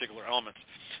those particular elements.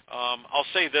 I'll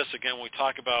say this again when we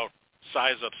talk about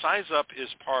size up. Size up is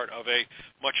part of a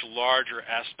much larger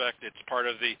aspect. It's part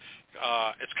of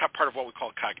part of what we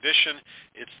call cognition.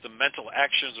 It's the mental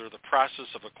actions or the process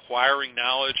of acquiring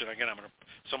knowledge. And again, I'm going to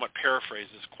somewhat paraphrase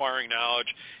this: acquiring knowledge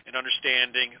and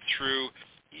understanding through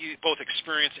both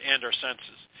experience and our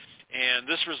senses. And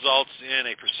this results in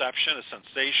a perception, a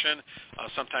sensation,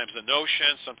 sometimes a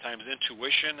notion, sometimes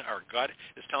intuition. Our gut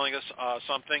is telling us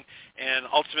something, and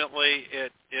ultimately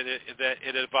it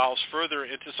evolves further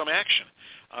into some action.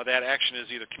 That action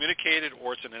is either communicated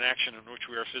or it's an action in which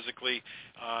we are physically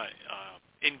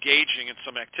engaging in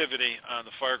some activity on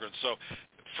the fire ground. So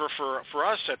for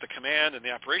us at the command and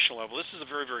the operational level, this is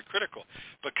very, very critical.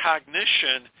 But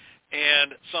cognition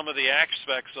and some of the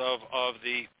aspects of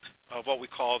what we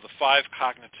call the 5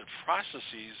 cognitive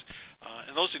processes,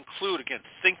 and those include, again,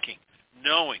 thinking,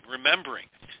 knowing, remembering,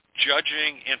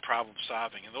 judging, and problem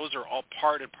solving. And those are all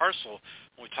part and parcel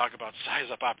when we talk about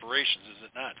size-up operations, is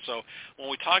it not? So when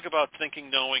we talk about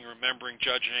thinking, knowing, remembering,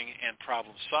 judging, and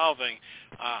problem solving,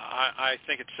 I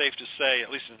think it's safe to say, at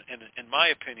least in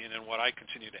my opinion and what I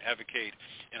continue to advocate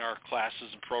in our classes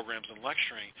and programs and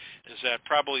lecturing, is that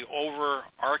probably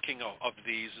overarching of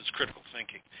these is critical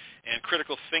thinking. And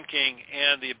critical thinking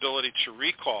and the ability to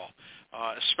recall,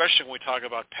 especially when we talk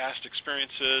about past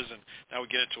experiences, and now we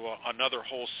get into another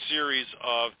whole series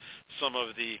of some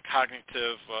of the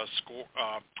cognitive,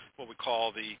 what we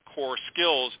call the core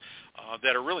skills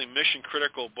that are really mission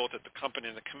critical both at the company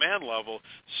and the command level,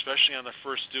 especially on the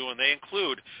first due, and they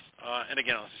include, and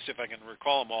again, let's see if I can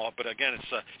recall them all, but again,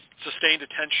 it's sustained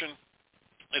attention,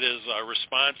 it is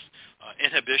response,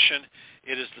 inhibition,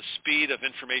 it is the speed of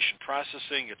information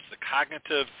processing, it's the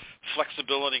cognitive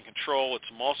flexibility and control, it's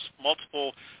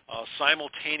multiple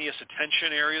simultaneous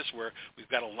attention areas where we've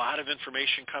got a lot of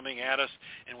information coming at us,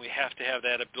 and we have to have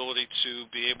that ability to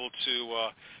be able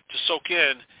to soak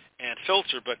in and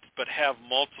filter, but have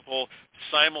multiple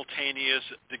simultaneous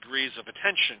degrees of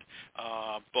attention,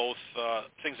 both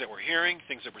things that we're hearing,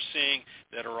 things that we're seeing,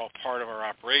 that are all part of our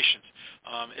operations.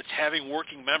 It's having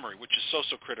working memory, which is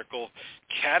so critical,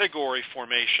 category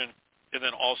formation, and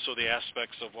then also the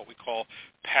aspects of what we call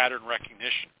pattern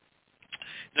recognition.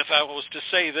 And if I was to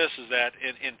say this, is that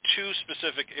in 2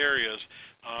 specific areas,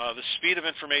 the speed of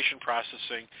information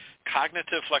processing,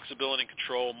 cognitive flexibility and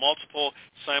control, multiple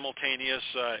simultaneous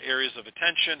areas of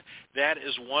attention, that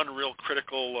is one real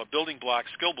critical building block,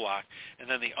 skill block, and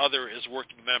then the other is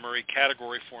working memory,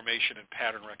 category formation, and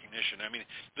pattern recognition. I mean,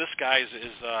 this, guys,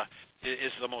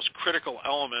 is the most critical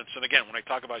elements. And again, when I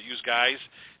talk about use guys,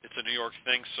 it's a New York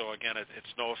thing, so again,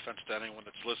 it's no offense to anyone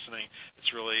that's listening.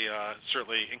 It's really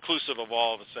certainly inclusive of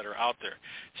all of us that are out there.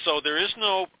 So there is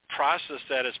no process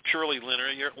that is purely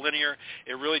linear.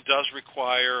 It really does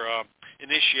require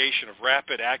initiation of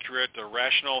rapid, accurate,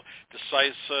 rational,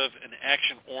 decisive, and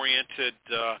action-oriented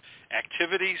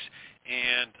activities.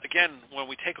 And again, when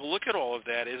we take a look at all of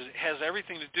that, it has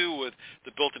everything to do with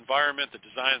the built environment, the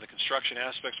design, the construction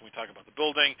aspects. When we talk about the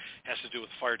building, it has to do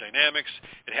with fire dynamics.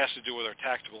 It has to do with our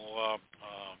tactical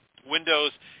windows.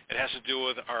 It has to do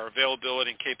with our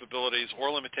availability and capabilities or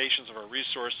limitations of our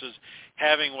resources,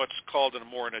 having what's called an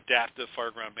adaptive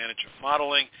fireground management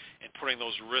modeling, and putting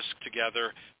those risks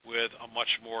together with a much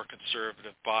more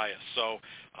conservative bias. So,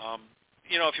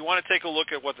 if you want to take a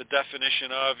look at what the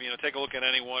definition of, take a look at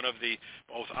any one of the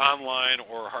both online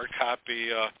or hard copy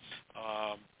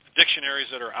dictionaries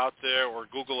that are out there, or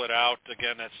Google it out.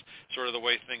 Again, that's sort of the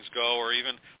way things go, or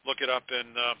even look it up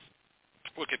in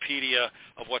Wikipedia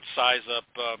of what size up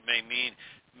may mean.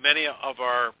 Many of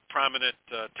our prominent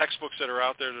textbooks that are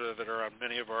out there that are on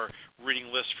many of our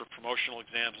reading lists for promotional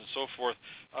exams and so forth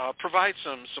provide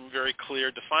some very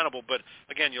clear, definable, but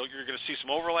again, you're going to see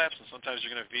some overlaps, and sometimes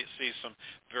you're going to see some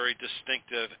very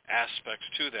distinctive aspects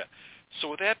to that. So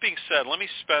with that being said, let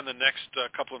me spend the next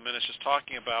couple of minutes just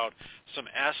talking about some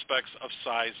aspects of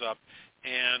size up.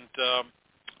 And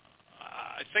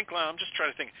I think, I'm just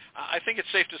trying to think, I think it's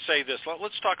safe to say this.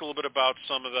 Let's talk a little bit about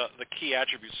some of the key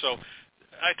attributes. So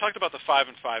I talked about the 5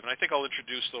 and 5, and I think I'll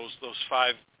introduce those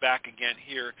 5 back again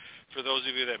here for those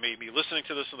of you that may be listening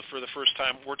to this for the first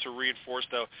time, or to reinforce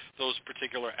those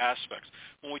particular aspects.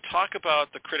 When we talk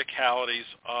about the criticalities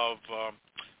of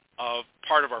of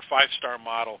part of our 5-star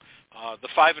model, the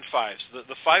 5 and 5s,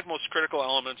 the 5 most critical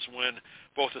elements when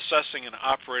both assessing and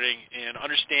operating and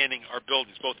understanding our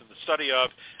buildings, both in the study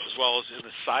of as well as in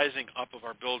the sizing up of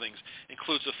our buildings,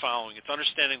 includes the following. It's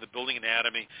understanding the building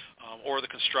anatomy or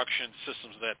the construction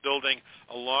systems of that building,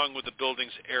 along with the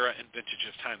building's era and vintage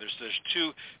of time. There's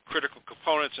 2 critical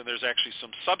components, and there's actually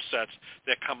some subsets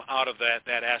that come out of that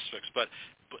aspects. But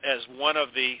as one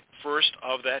of the first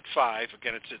of that 5,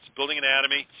 again, it's building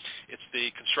anatomy, it's the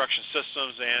construction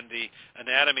systems and the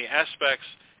anatomy aspects,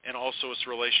 and also its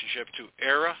relationship to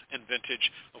era and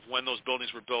vintage of when those buildings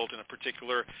were built in a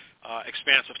particular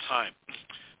expanse of time.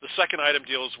 The second item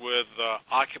deals with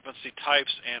occupancy types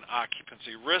and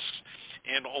occupancy risks,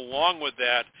 and along with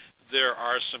that, there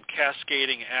are some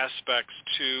cascading aspects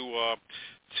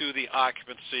to the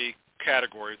occupancy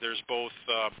category. There's both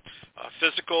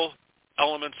physical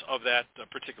elements of that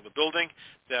particular building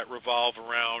that revolve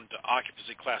around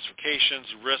occupancy classifications,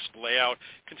 risk, layout,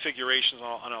 configurations,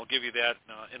 and I'll give you that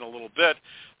in a little bit.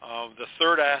 The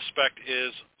third aspect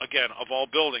is, again, of all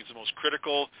buildings, the most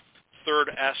critical third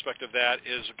aspect of that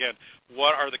is, again,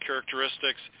 what are the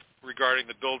characteristics regarding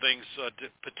the building's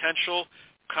potential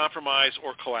compromise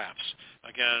or collapse.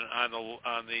 Again,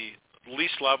 on the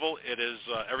least level, it is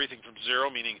everything from 0,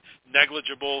 meaning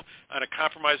negligible, on a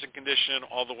compromising condition,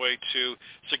 all the way to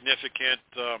significant,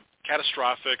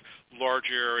 catastrophic, large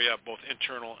area, both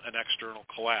internal and external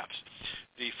collapse.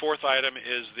 The fourth item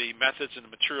is the methods and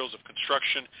the materials of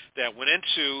construction that went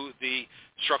into the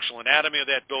structural anatomy of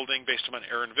that building based on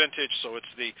era and vintage. So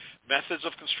it's the methods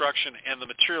of construction and the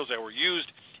materials that were used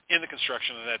in the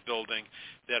construction of that building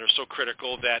that are so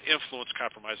critical, that influence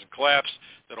compromise and collapse,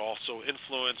 that also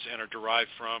influence and are derived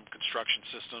from construction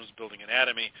systems, building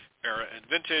anatomy, era, and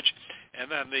vintage. And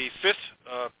then the fifth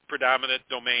predominant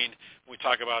domain, when we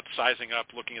talk about sizing up,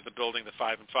 looking at the building, the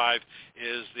 5 and 5,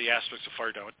 is the aspects of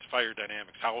fire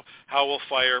dynamics. How will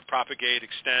fire propagate,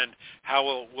 extend? How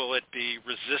will it be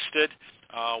resisted?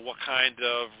 What kind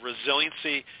of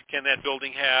resiliency can that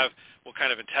building have? What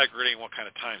kind of integrity and what kind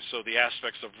of time? So the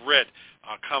aspects of RIT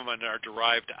come and are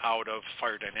derived out of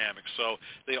fire dynamics. So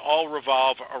they all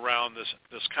revolve around this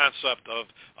concept of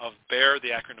BEAR,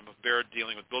 the acronym of BEAR,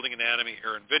 dealing with building anatomy,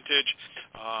 era and vintage,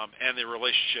 and the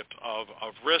relationship of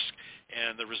risk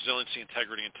and the resiliency,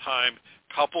 integrity, and time,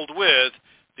 coupled with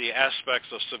the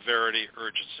aspects of severity,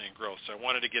 urgency, and growth. So I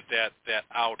wanted to get that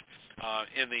out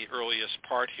in the earliest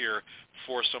part here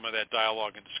for some of that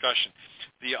dialogue and discussion.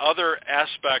 The other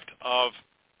aspect of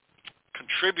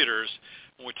contributors,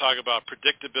 when we talk about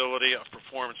predictability of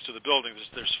performance to the building,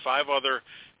 there's 5 other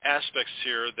aspects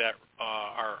here that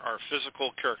are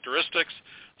physical characteristics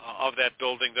of that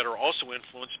building that are also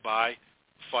influenced by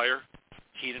fire,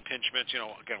 heat impingements,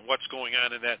 again, what's going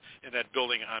on in that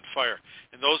building on fire.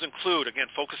 And those include, again,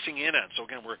 focusing in on. So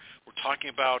again, we're talking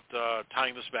about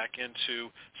tying this back into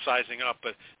sizing up,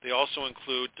 but they also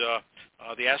include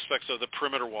the aspects of the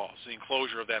perimeter walls, the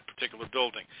enclosure of that particular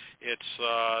building. It's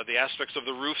the aspects of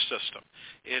the roof system.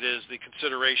 It is the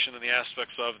consideration and the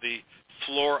aspects of the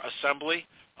floor assembly,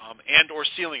 and or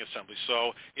ceiling assembly.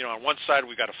 So, on one side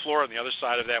we've got a floor, on the other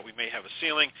side of that we may have a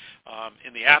ceiling.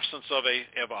 In the absence of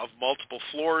multiple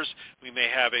floors, we may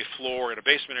have a floor in a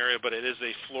basement area, but it is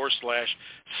a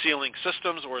floor/ceiling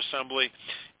systems or assembly.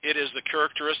 It is the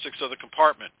characteristics of the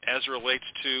compartment as it relates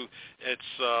to its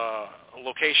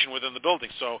location within the building.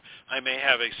 So I may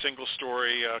have a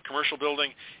single-story commercial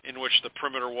building in which the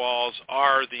perimeter walls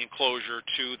are the enclosure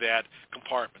to that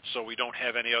compartment. So we don't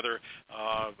have any other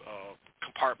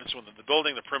compartments within the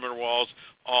building. The perimeter walls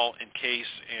all encase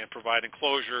and provide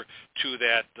enclosure to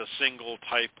the single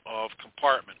type of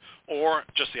compartment. Or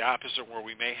just the opposite, where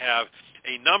we may have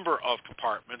a number of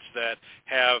compartments that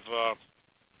have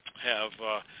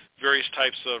various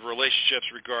types of relationships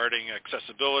regarding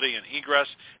accessibility and egress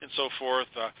and so forth,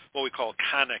 what we call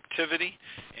connectivity.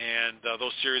 And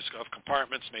those series of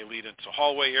compartments may lead into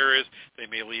hallway areas. They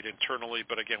may lead internally,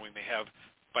 but again, we may have,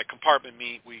 by compartment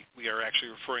we are actually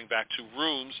referring back to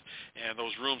rooms, and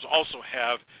those rooms also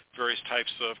have various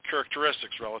types of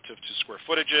characteristics relative to square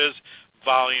footages,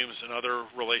 volumes, and other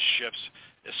relationships,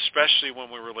 especially when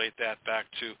we relate that back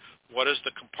to what is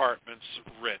the compartment's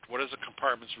RIT, what is the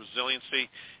compartment's resiliency,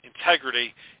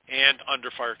 integrity, and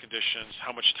under fire conditions,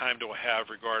 how much time do I have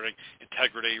regarding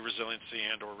integrity, resiliency,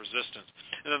 and or resistance.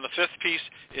 And then the fifth piece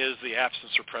is the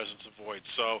absence or presence of void.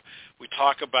 So we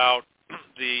talk about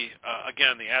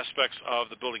again, the aspects of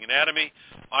the building anatomy,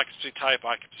 occupancy type,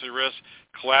 occupancy risk,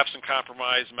 collapse and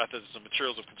compromise, methods and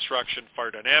materials of construction,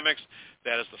 fire dynamics.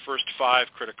 That is the first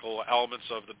 5 critical elements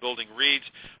of the building reads,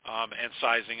 and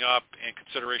sizing up and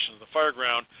considerations of the fire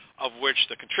ground, of which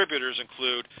the contributors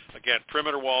include, again,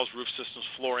 perimeter walls, roof systems,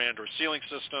 floor and or ceiling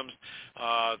systems,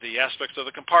 the aspects of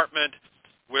the compartment,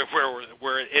 where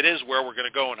we're going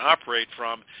to go and operate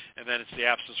from, and then it's the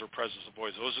absence or presence of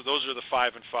voids. Those are the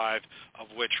 5 and 5, of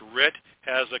which RIT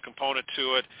has a component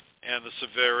to it, and the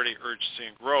severity, urgency,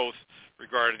 and growth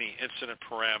regarding the incident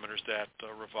parameters that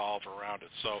revolve around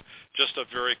it. So just a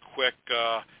very quick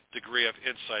degree of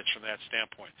insights from that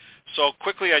standpoint. So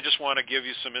quickly, I just want to give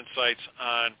you some insights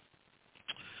on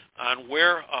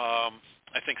where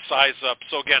I think size up.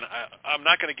 So again, I'm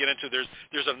not going to get into,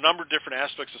 there's a number of different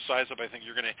aspects of size up. I think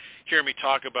you're going to hear me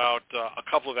talk about a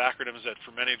couple of acronyms that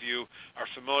for many of you are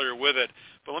familiar with it.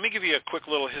 But let me give you a quick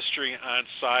little history on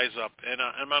size up. And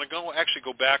I'm going to actually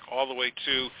go back all the way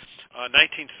to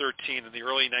 1913 in the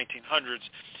early 1900s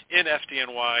in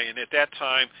FDNY. And at that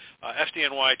time,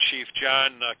 FDNY Chief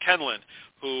John Kenlin,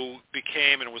 who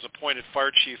became and was appointed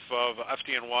fire chief of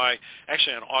FDNY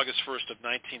actually on August 1st of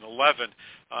 1911.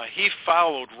 He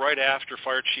followed right after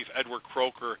Fire Chief Edward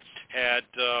Croker had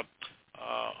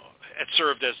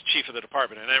served as chief of the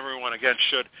department. And everyone, again,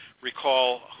 should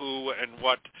recall who and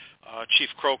what Chief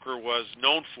Croker was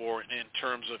known for in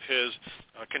terms of his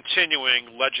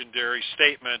continuing legendary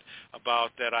statement about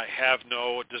that I have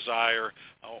no desire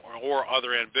or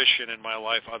other ambition in my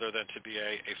life other than to be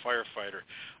a firefighter.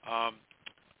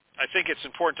 I think it's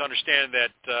important to understand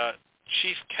that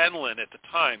Chief Kenlin at the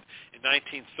time, in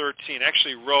 1913,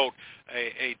 actually wrote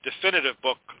a definitive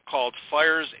book called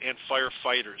Fires and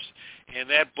Firefighters. And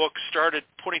that book started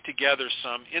putting together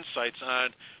some insights on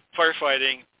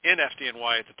firefighting in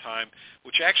FDNY at the time,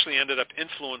 which actually ended up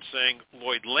influencing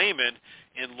Lloyd Lehman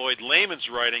in Lloyd Lehman's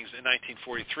writings in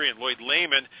 1943. And Lloyd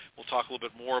Lehman, we'll talk a little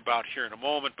bit more about here in a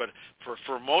moment, but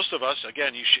for most of us,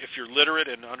 again, if you're literate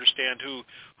and understand who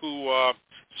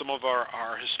some of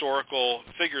our historical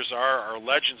figures are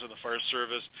legends in the fire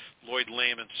service, Lloyd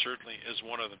Lehman certainly is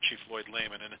one of them, Chief Lloyd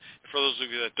Lehman. And for those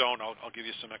of you that don't, I'll give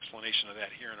you some explanation of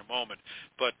that here in a moment.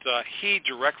 But he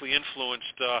directly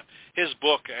influenced, his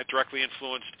book directly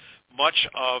influenced much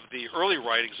of the early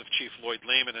writings of Chief Lloyd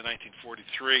Lehman in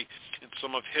 1943 and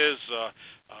some of his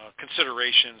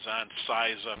considerations on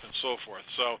size up and so forth.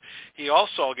 So he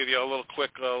also, I'll give you a little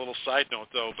quick little side note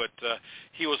though, but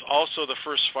he was also the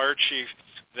first fire chief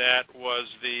that was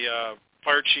the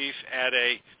fire chief at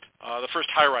the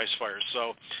first high-rise fire.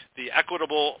 So the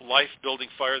Equitable Life Building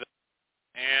Fire,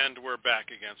 and we're back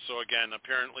again. So again,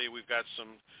 apparently we've got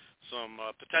some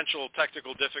potential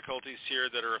technical difficulties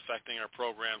here that are affecting our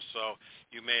program, so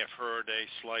you may have heard a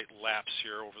slight lapse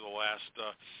here over the last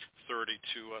 30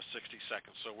 to 60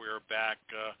 seconds. So we're back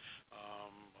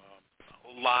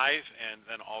live, and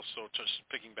then also just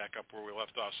picking back up where we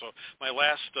left off. So my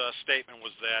last statement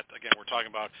was that, again, we're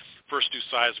talking about first due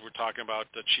size. We're talking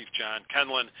about Chief John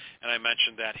Kenlin, and I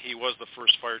mentioned that he was the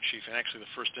first fire chief and actually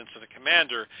the first incident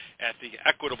commander at the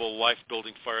Equitable Life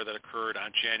Building Fire that occurred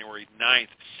on January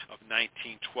 9th of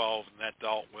 1912, and that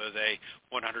dealt with a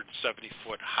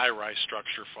 170-foot high-rise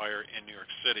structure fire in New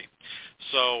York City.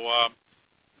 So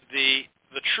the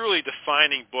truly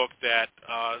defining book that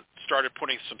started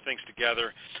putting some things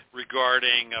together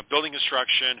regarding building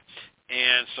construction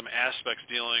and some aspects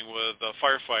dealing with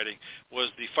firefighting was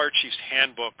the Fire Chief's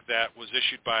Handbook that was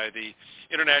issued by the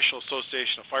International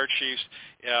Association of Fire Chiefs.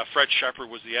 Fred Shepard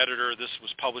was the editor. This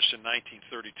was published in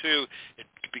 1932. It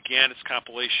began its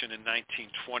compilation in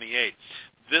 1928.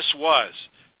 This was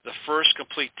the first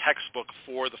complete textbook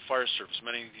for the fire service.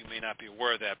 Many of you may not be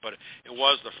aware of that, but it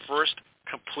was the first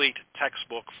complete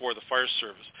textbook for the fire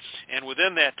service. And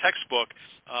within that textbook,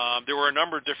 there were a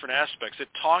number of different aspects. It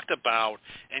talked about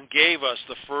and gave us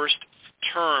the first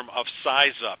term of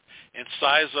size up. And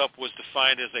size up was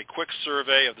defined as a quick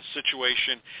survey of the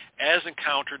situation as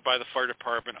encountered by the fire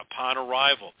department upon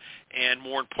arrival. And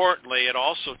more importantly, it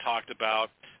also talked about,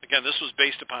 again, this was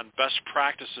based upon best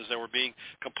practices that were being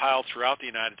compiled throughout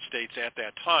the United States at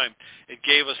that time. It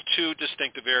gave us two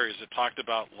distinctive areas. It talked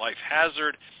about life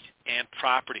hazard and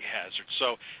property hazard.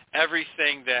 So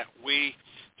everything that we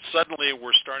suddenly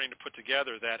were starting to put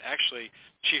together that actually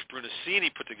Chief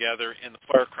Brunacini put together in the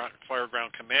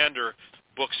Fireground Commander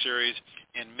book series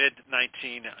in the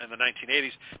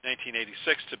 1980s, 1986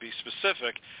 to be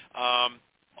specific,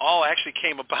 all actually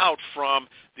came about from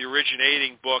the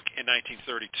originating book in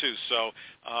 1932. So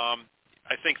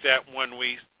I think that when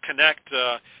we connect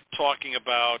talking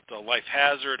about life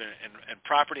hazard and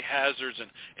property hazards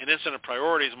and incident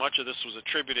priorities, much of this was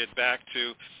attributed back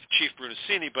to Chief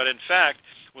Brunacini, but in fact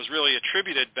was really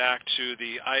attributed back to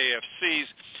the IAFC's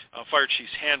Fire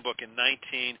Chief's Handbook in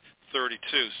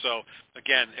 1932. So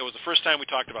again, it was the first time we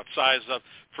talked about size up,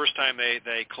 first time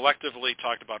they collectively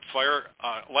talked about fire,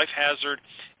 life hazard,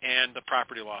 and the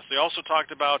property loss. They also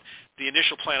talked about the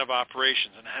initial plan of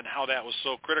operations and how that was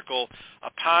so critical.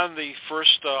 Upon the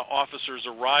first officer's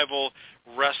arrival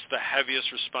rests the heaviest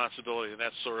responsibility, and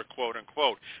that's sort of quote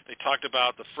unquote. They talked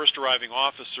about the first arriving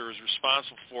officer is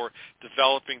responsible for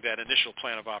developing that initial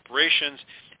plan of operations,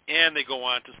 and they go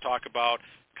on to talk about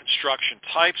construction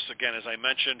types. Again, as I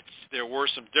mentioned, there were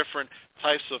some different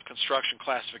types of construction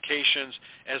classifications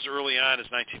as early on as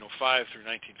 1905 through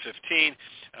 1915,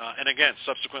 and again,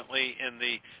 subsequently in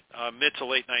the mid to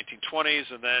late 1920s,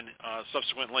 and then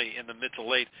subsequently in the mid to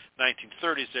late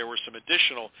 1930s, there were some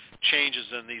additional changes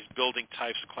in these building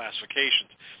types and classifications.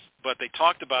 But they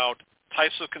talked about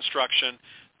types of construction,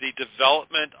 the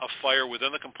development of fire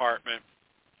within the compartment,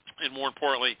 and more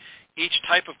importantly, each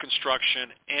type of construction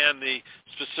and the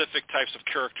specific types of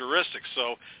characteristics,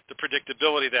 so the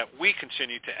predictability that we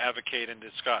continue to advocate and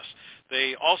discuss.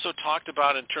 They also talked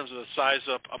about, in terms of the size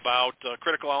up, about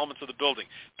critical elements of the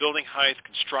building height,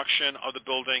 construction of the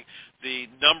building, the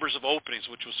numbers of openings,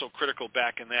 which was so critical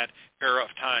back in that era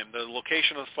of time, the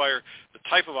location of the fire, the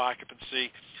type of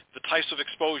occupancy, the types of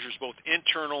exposures, both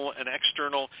internal and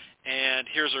external, and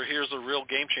here's a real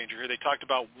game changer here. They talked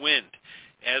about wind.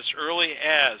 As early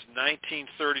as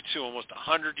 1932, almost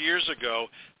 100 years ago,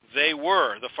 the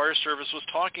Fire Service was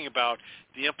talking about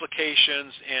the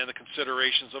implications and the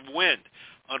considerations of wind.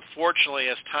 Unfortunately,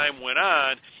 as time went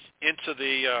on into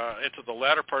the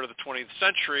latter part of the 20th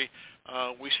century,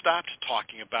 we stopped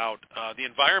talking about the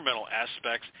environmental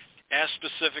aspects as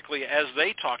specifically as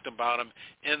they talked about them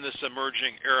in this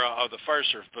emerging era of the fire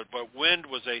service. But wind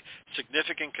was a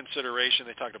significant consideration.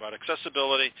 They talked about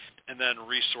accessibility and then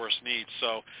resource needs.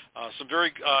 So some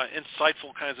very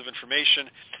insightful kinds of information.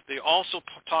 They also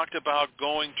talked about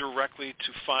going directly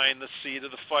to find the seat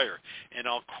of the fire. And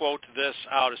I'll quote this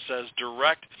out. It says,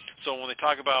 direct. So when they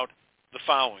talk about the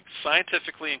following: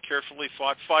 scientifically and carefully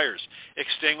fought fires,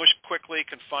 extinguished quickly,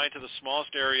 confined to the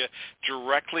smallest area,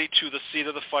 directly to the seat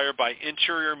of the fire by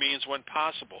interior means when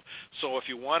possible. So if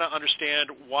you want to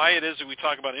understand why it is that we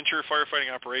talk about interior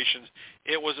firefighting operations,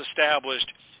 it was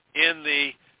established in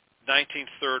the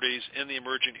 1930s in the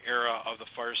emerging era of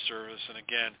the fire service. And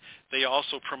again, they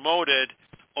also promoted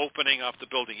opening up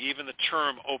the building. Even the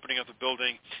term opening up the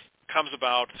building comes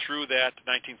about through that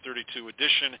 1932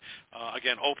 edition.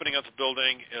 Again, opening up the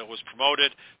building was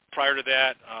promoted. Prior to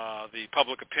that, the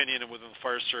public opinion within the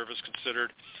fire service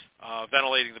considered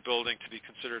ventilating the building to be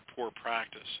considered poor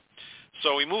practice.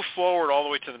 So we move forward all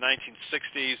the way to the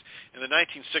 1960s. In the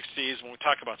 1960s, when we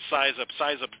talk about size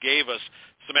up gave us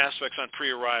some aspects on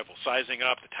pre-arrival, sizing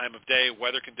up, the time of day,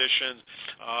 weather conditions,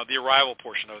 the arrival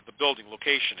portion of the building,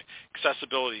 location,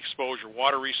 accessibility, exposure,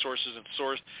 water resources and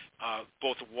source,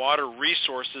 both water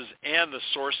resources and the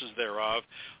sources thereof,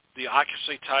 the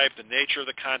occupancy type, the nature of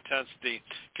the contents, the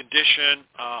condition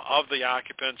of the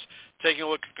occupants, taking a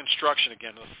look at construction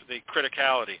again, the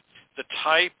criticality, the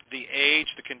type, the age,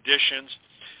 the conditions,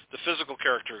 the physical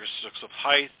characteristics of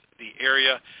height, the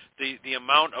area, the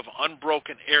amount of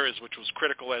unbroken areas, which was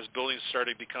critical as buildings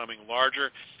started becoming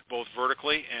larger, both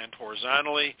vertically and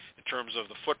horizontally, in terms of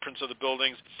the footprints of the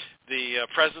buildings, the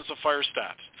presence of fire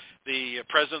stops, the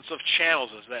presence of channels,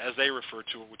 as they refer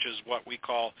to it, which is what we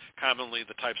call commonly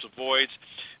the types of voids,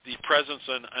 the presence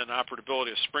and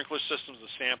operability of sprinkler systems, the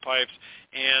standpipes,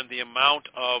 and the amount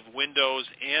of windows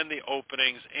and the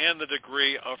openings and the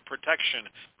degree of protection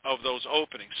of those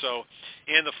openings. So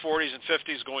in the 40s and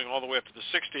 50s, going all the way up to the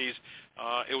 60s,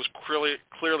 it was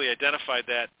clearly identified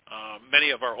that many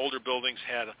of our older buildings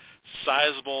had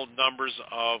sizable numbers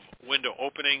of window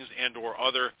openings and or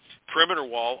other perimeter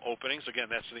wall openings. Again,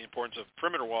 that's the importance of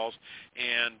perimeter walls,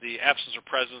 and the absence or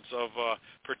presence of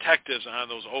protectives on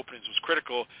those openings was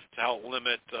critical to help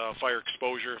limit fire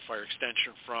exposure, fire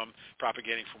extension from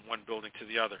propagating from one building to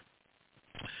the other.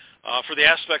 For the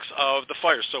aspects of the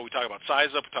fire, so we talk about size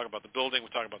up, we talk about the building,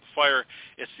 we talk about the fire.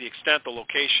 It's the extent, the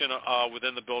location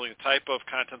within the building, the type of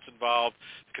contents involved,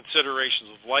 the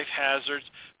considerations of life hazards,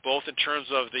 both in terms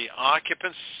of the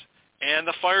occupants and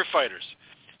the firefighters.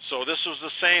 So this was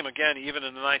the same, again, even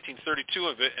in the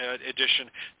 1932 edition.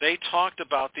 They talked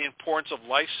about the importance of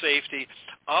life safety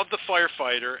of the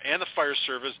firefighter and the fire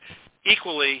service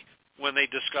equally when they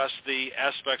discuss the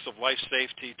aspects of life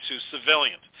safety to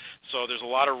civilians. So there's a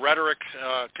lot of rhetoric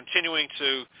continuing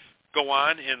to go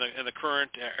on in the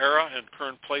current era and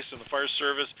current place in the fire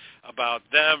service about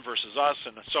them versus us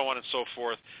and so on and so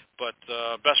forth. But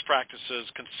best practices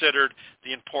considered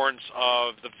the importance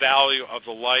of the value of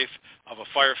the life of a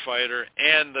firefighter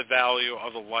and the value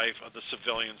of the life of the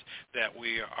civilians that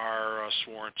we are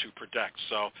sworn to protect.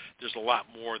 So there's a lot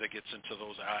more that gets into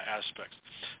those aspects.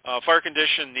 Fire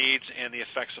condition needs and the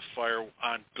effects of fire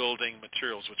on building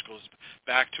materials, which goes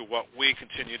back to what we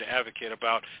continue to advocate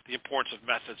about, the importance of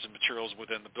methods and materials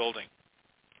within the building.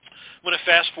 I'm going to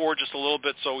fast forward just a little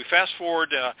bit. So we fast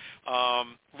forward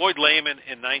Lloyd Lehman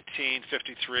in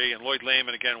 1953, and Lloyd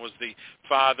Lehman, again, was the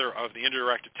father of the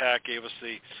indirect attack, gave us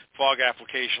the fog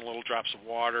application, little drops of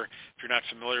water. If you're not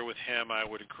familiar with him, I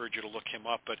would encourage you to look him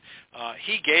up. But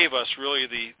he gave us really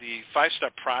the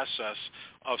five-step process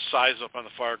of size up on the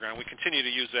fire ground. We continue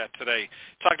to use that today.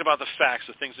 Talked about the facts,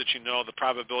 the things that you know, the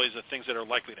probabilities, the things that are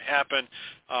likely to happen,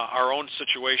 our own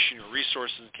situation, your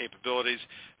resources and capabilities,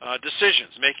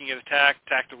 decisions, making an attack,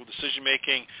 tactical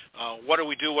decision-making, what do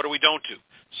we do, what do we don't do.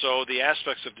 So the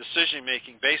aspects of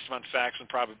decision-making based on facts and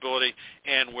probability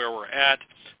and where we're at,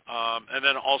 and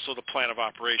then also the plan of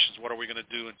operations. What are we going to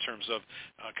do in terms of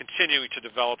continuing to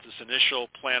develop this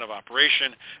initial plan of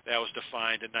operation that was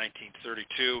defined in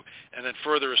 1932, and then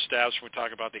further established when we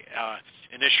talk about the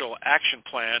initial action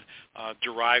plan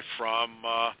derived from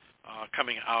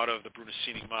coming out of the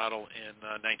Brunacini model in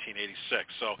 1986.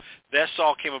 So this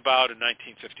all came about in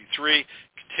 1953,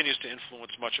 continues to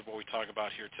influence much of what we talk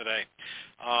about here today.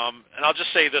 And I'll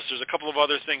just say this, there's a couple of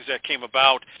other things that came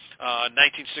about.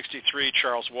 1963,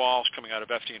 Charles Walsh, coming out of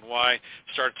FDNY,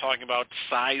 started talking about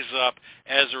size up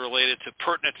as it related to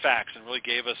pertinent facts and really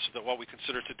gave us what we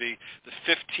consider to be the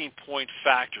 15-point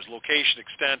factors: location,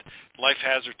 extent, life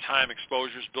hazard, time,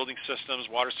 exposures, building systems,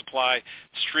 water supply,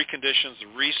 street conditions,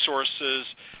 resources,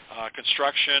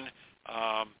 construction,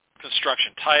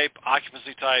 construction type,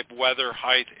 occupancy type, weather,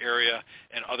 height, area,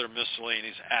 and other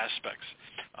miscellaneous aspects.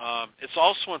 It's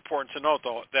also important to note,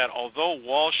 though, that although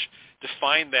Walsh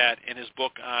defined that in his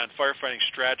book on firefighting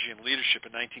strategy and leadership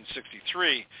in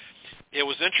 1963, it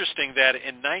was interesting that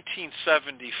in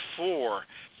 1974,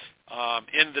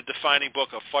 in the defining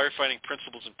book of Firefighting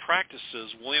Principles and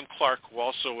Practices, William Clark, who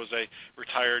also was a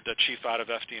retired chief out of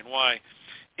FDNY,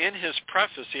 in his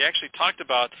preface, he actually talked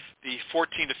about the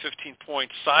 14 to 15-point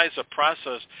size-up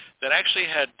process that actually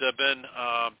had been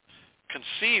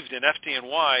conceived in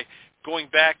FDNY going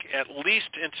back at least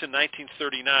into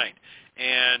 1939.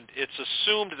 And it's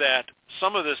assumed that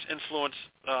some of this influence,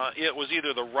 it was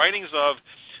either the writings of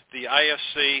the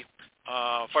IFC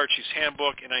Fire Chief's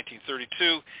Handbook in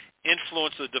 1932,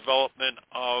 influenced the development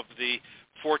of the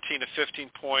 14 to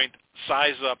 15-point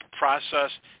size-up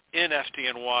process in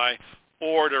FDNY,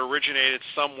 or it originated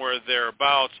somewhere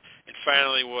thereabouts and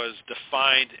finally was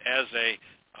defined as a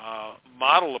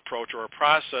model approach or a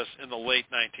process in the late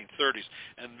 1930s.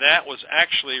 And that was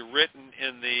actually written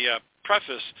in the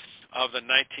preface of the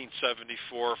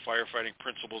 1974 Firefighting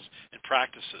Principles and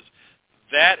Practices.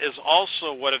 That is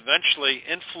also what eventually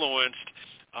influenced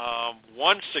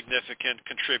one significant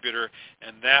contributor,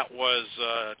 and that was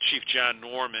Chief John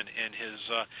Norman in his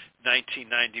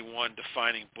 1991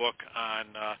 defining book on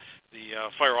the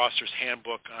Fire Officer's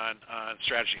Handbook on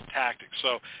Strategy and Tactics.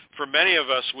 So for many of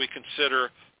us, we consider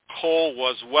COAL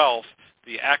was wealth,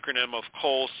 the acronym of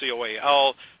COAL,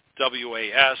 C-O-A-L,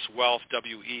 W-A-S, wealth,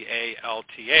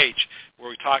 W-E-A-L-T-H, where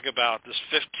we talk about this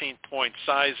 15-point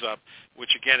size-up,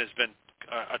 which again has been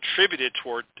attributed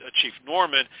toward Chief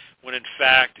Norman, when in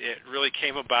fact it really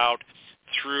came about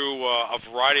through a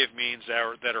variety of means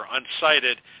that are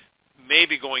uncited,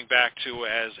 maybe going back to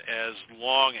as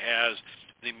long as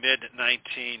the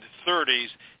mid-1930s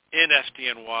in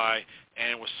FDNY,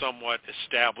 and was somewhat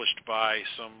established by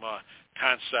some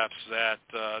concepts that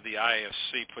the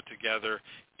IFC put together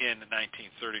in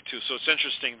 1932. So it's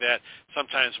interesting that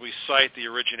sometimes we cite the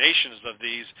originations of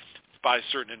these by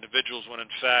certain individuals when in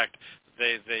fact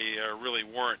they really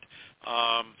weren't.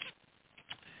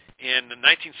 In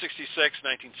 1966,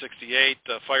 1968,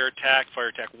 Fire Attack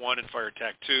 1 and Fire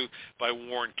Attack 2 by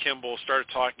Warren Kimball started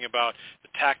talking about the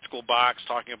tactical box,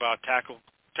 talking about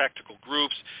tactical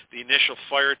groups, the initial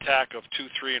fire attack of 2,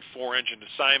 3, and 4 engine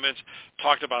assignments,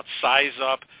 talked about size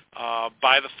up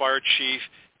by the fire chief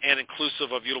and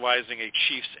inclusive of utilizing a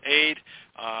chief's aide.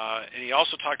 And he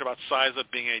also talked about size up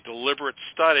being a deliberate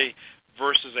study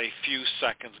versus a few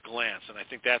seconds glance. And I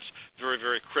think that's very,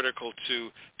 very critical to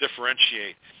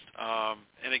differentiate.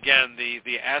 And again,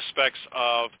 the aspects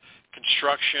of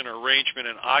construction, arrangement,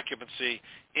 and occupancy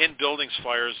in buildings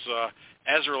fires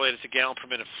as related to gallon per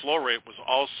minute flow rate was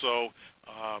also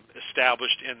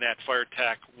established in that Fire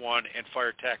TAC 1 and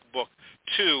Fire TAC Book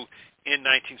 2 in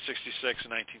 1966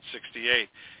 and 1968.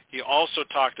 He also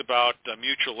talked about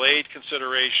mutual aid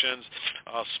considerations,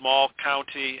 small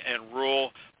county and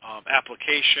rural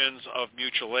applications of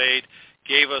mutual aid,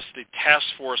 gave us the task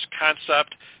force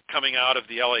concept coming out of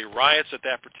the LA riots at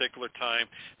that particular time.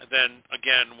 And then,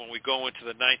 again, when we go into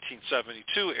the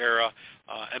 1972 era,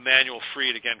 Emmanuel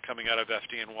Freed, again, coming out of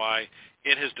FDNY,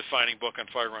 in his defining book on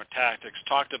fireground tactics,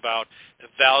 talked about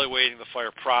evaluating the fire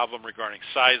problem regarding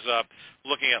size up,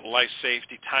 looking at life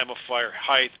safety, time of fire,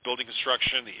 height, building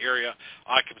construction, the area,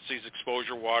 occupancies,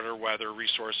 exposure, water, weather,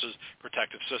 resources,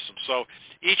 protective systems. So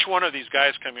each one of these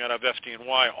guys coming out of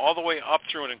FDNY, all the way up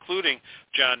through and including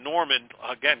John Norman,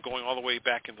 again, going all the way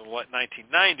back into the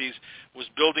 1990s, was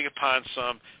building upon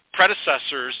some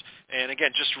predecessors, and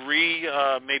again, just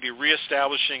maybe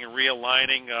reestablishing and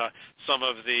realigning some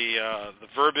of the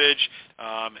verbiage.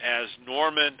 As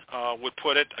Norman would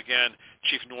put it, again,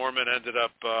 Chief Norman ended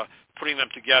up putting them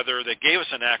together. They gave us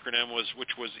an acronym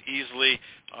which was easily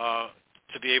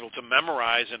to be able to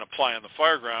memorize and apply on the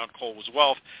fireground. Coal was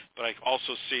wealth, but I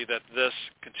also see that this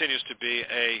continues to be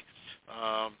a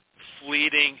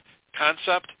fleeting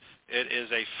concept. It is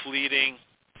a fleeting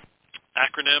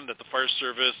acronym that the Fire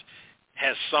Service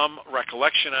has some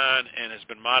recollection on and has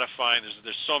been modifying.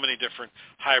 There's so many different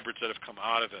hybrids that have come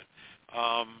out of it.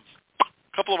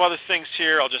 A couple of other things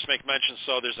here I'll just make mention.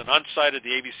 So there's an unsighted,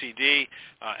 the ABCD,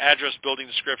 address, building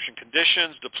description,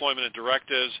 conditions, deployment and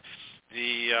directives.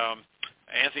 The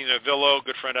Anthony Novillo,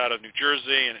 good friend out of New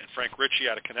Jersey, and Frank Ritchie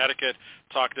out of Connecticut,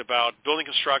 talked about building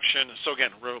construction. So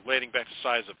again, relating back to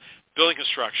size of building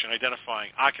construction,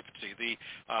 identifying occupancy, the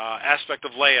aspect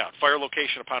of layout, fire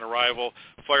location upon arrival,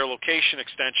 fire location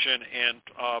extension, and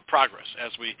progress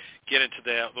as we get into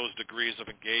those degrees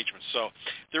of engagement. So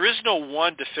there is no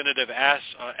one definitive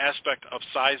aspect of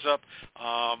size up.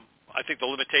 I think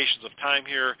the limitations of time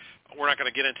here, we're not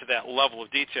going to get into that level of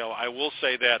detail. I will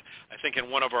say that I think in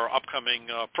one of our upcoming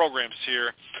programs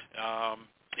here,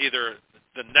 either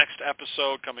the next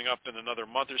episode coming up in another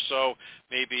month or so,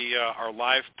 maybe our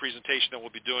live presentation that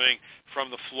we'll be doing from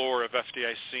the floor of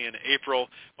FDIC in April,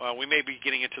 we may be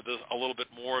getting into a little bit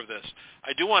more of this.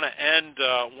 I do want to end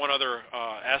one other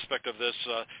aspect of this.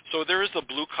 So there is the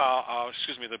blue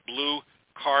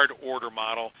card order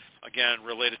model, again,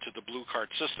 related to the blue card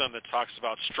system that talks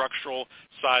about structural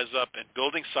size up and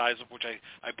building size up, which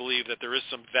I believe that there is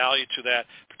some value to that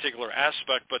particular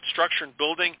aspect. But structure and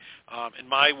building, in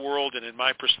my world and in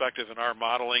my perspective in our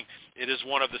modeling, it is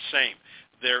one of the same.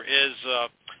 There is,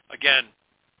 again,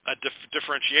 a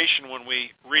differentiation when we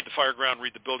read the fireground,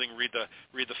 read the building, read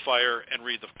the fire, and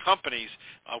read the companies,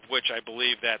 of which I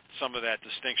believe that some of that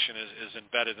distinction is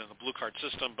embedded in the blue card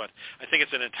system. But I think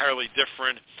it's an entirely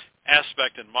different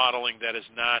aspect in modeling that is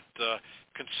not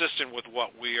consistent with what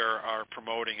we are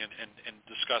promoting and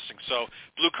discussing. So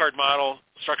blue card model,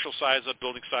 structural size up,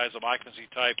 building size up, occupancy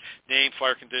type, name,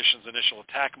 fire conditions, initial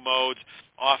attack modes,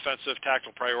 offensive,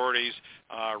 tactical priorities,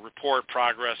 report,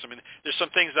 progress. I mean, there's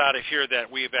some things out of here that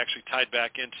we have actually tied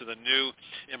back into the new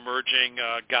emerging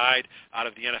guide out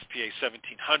of the NFPA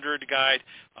 1700 guide.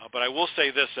 But I will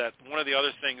say this, that one of the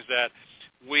other things that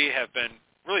we have been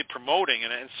really promoting,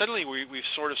 and suddenly we've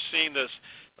sort of seen this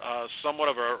somewhat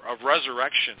of a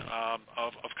resurrection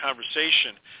of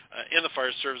conversation in the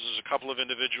fire service. There's a couple of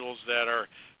individuals that are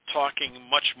talking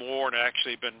much more and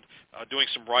actually been doing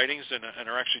some writings and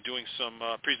are actually doing some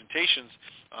presentations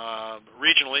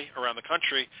regionally around the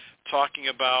country talking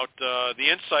about the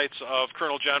insights of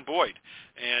Colonel John Boyd.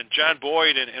 And John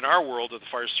Boyd in our world of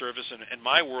the fire service and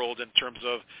my world in terms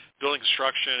of building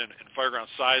construction and fireground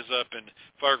size up and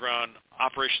fireground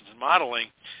operations and modeling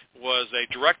was a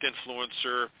direct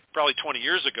influencer probably 20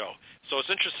 years ago. So it's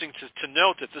interesting to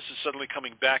note that this is suddenly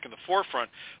coming back in the forefront.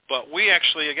 But we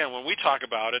actually, again, when we talk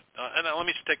about it, and let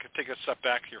me take a step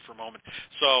back here for a moment.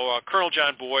 So Colonel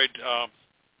John Boyd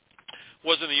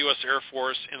was in the U.S. Air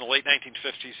Force in the late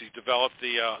 1950s. He developed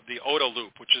the ODA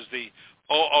loop, which is the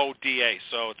OODA.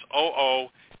 So it's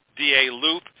OODA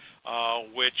loop,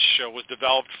 which was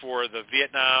developed for the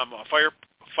Vietnam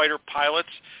fighter pilots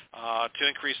to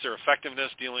increase their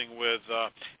effectiveness dealing with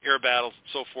air battles and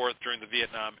so forth during the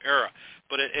Vietnam era.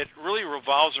 But it really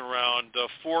revolves around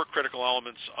four critical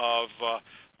elements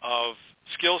of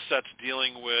skill sets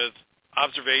dealing with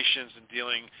observations and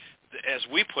dealing, as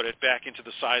we put it, back into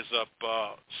the size-up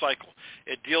cycle.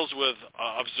 It deals with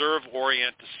observe,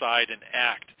 orient, decide, and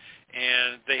act.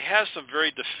 And they have some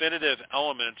very definitive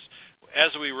elements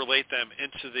as we relate them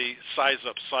into the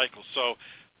size-up cycle. So,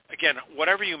 again,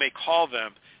 whatever you may call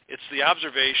them, it's the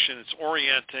observation, it's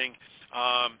orienting,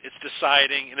 it's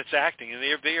deciding, and it's acting. And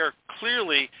they are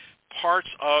clearly parts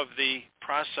of the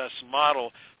process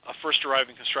model of first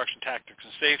arriving construction tactics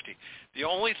and safety. The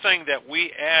only thing that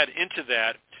we add into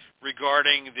that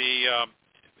regarding the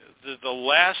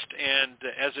last, and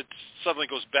as it suddenly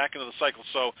goes back into the cycle,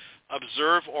 so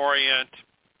observe, orient,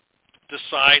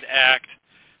 decide, act,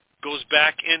 goes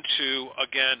back into,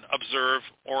 again, observe,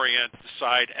 orient,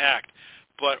 decide, act.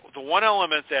 But the one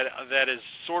element that is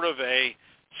sort of a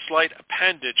slight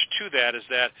appendage to that is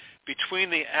that between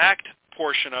the act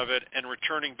portion of it and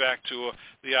returning back to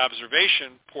the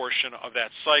observation portion of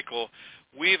that cycle,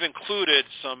 we've included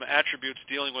some attributes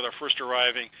dealing with our first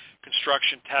arriving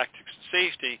construction tactics and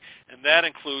safety, and that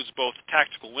includes both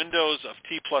tactical windows of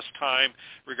T plus time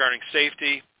regarding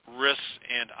safety, risks,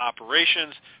 and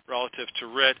operations relative to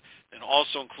RIT, and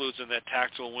also includes in that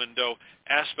tactical window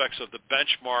aspects of the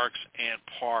benchmarks and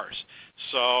PARs.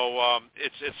 So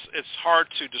it's hard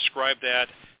to describe that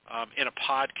in a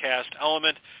podcast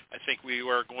element. I think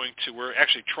we're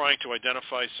actually trying to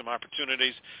identify some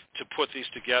opportunities to put these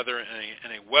together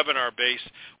in a webinar base.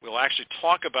 We'll actually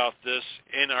talk about this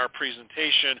in our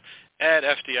presentation at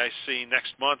FDIC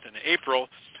next month in April.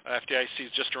 FDIC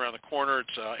is just around the corner.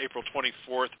 It's April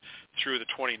 24th through the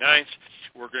 29th.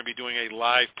 We're going to be doing a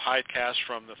live podcast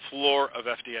from the floor of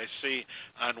FDIC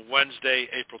on Wednesday,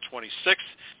 April 26th,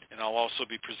 and I'll also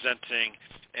be presenting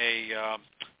a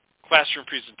classroom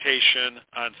presentation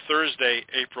on Thursday,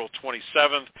 April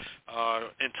 27th,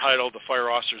 entitled The Fire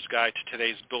Officer's Guide to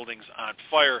Today's Buildings on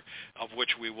Fire, of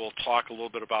which we will talk a little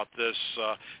bit about this,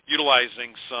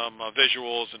 utilizing some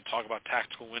visuals and talk about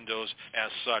tactical windows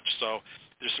as such. So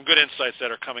there's some good insights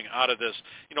that are coming out of this.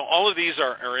 All of these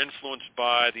are influenced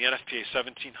by the NFPA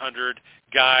 1700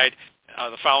 guide,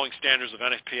 the following standards of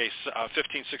NFPA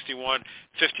 1561,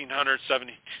 1500,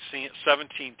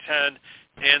 1710,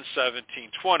 and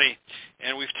 1720,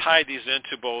 and we've tied these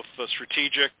into both the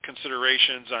strategic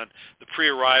considerations on the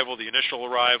pre-arrival, the initial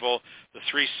arrival, the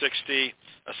 360,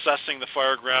 assessing the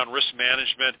fire ground, risk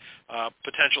management,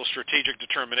 potential strategic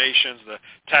determinations, the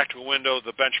tactical window,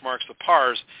 the benchmarks, the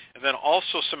PARs, and then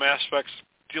also some aspects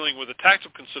dealing with the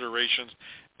tactical considerations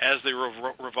as they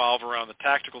revolve around the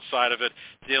tactical side of it,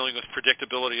 dealing with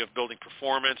predictability of building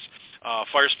performance,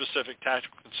 fire-specific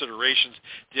tactical considerations,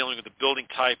 dealing with the building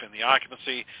type and the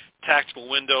occupancy, tactical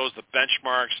windows, the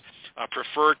benchmarks,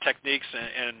 preferred techniques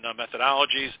and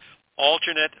methodologies,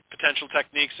 alternate potential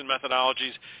techniques and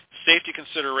methodologies, safety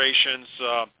considerations,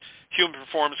 human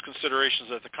performance considerations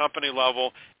at the company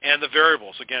level, and the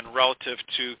variables, again, relative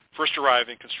to first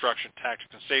arriving construction,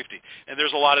 tactics, and safety. And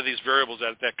there's a lot of these variables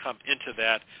that come into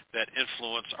that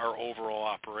influence our overall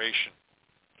operation.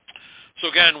 So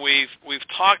again, we've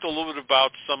talked a little bit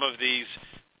about some of these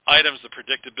items, the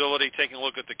predictability, taking a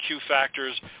look at the Q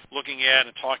factors, looking at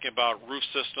and talking about roof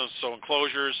systems, so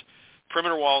enclosures,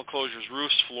 perimeter wall enclosures,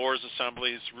 roofs, floors,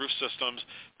 assemblies, roof systems,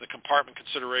 the compartment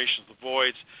considerations, the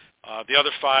voids, the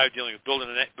other five dealing with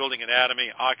building anatomy,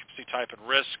 occupancy type, and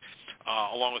risk,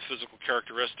 along with physical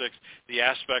characteristics, the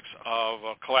aspects of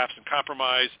collapse and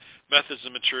compromise, methods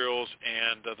and materials,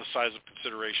 and the size of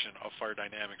consideration of fire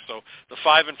dynamics. So the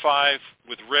 5 and 5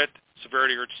 with RIT,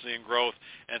 severity, urgency, and growth,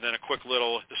 and then a quick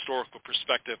little historical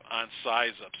perspective on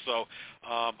size up. So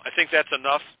I think that's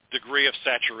enough degree of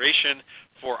saturation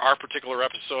for our particular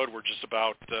episode. We're just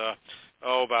about 60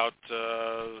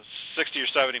 or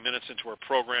 70 minutes into our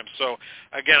program. So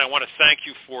again, I want to thank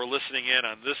you for listening in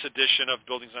on this edition of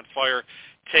Buildings on Fire,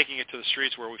 taking it to the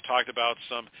streets, where we've talked about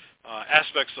some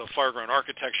aspects of fireground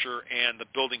architecture and the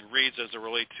building reads as they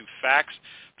relate to facts,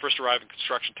 first arriving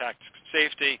construction tactics and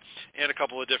safety, and a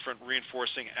couple of different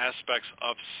reinforcing aspects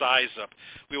of size up.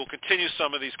 We will continue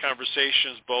some of these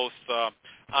conversations both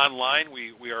online.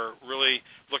 We are really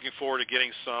looking forward to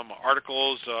getting some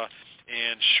articles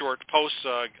and short posts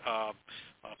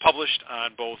published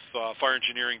on both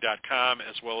fireengineering.com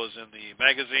as well as in the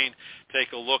magazine.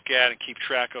 Take a look at and keep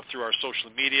track of through our social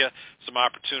media some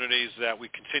opportunities that we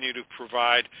continue to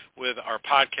provide with our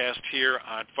podcast here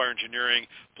on Fire Engineering,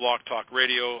 Blog Talk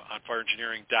Radio, on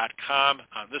fireengineering.com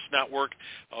on this network,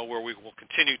 where we will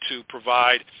continue to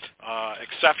provide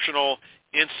exceptional,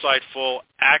 insightful,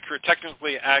 accurate,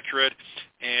 technically accurate,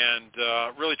 and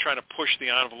really trying to push the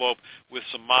envelope with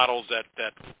some models that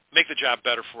make the job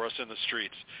better for us in the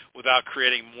streets without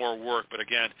creating more work, but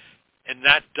again, and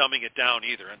not dumbing it down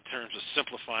either in terms of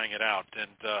simplifying it out. And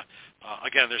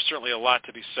again, there's certainly a lot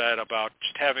to be said about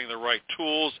just having the right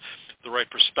tools, the right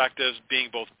perspectives, being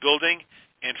both building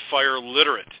and fire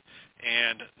literate.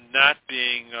 and not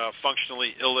being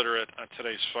functionally illiterate on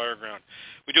today's fireground.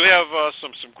 We do have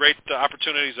some great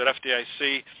opportunities at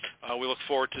FDIC. We look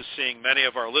forward to seeing many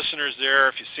of our listeners there.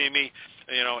 If you see me,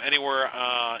 anywhere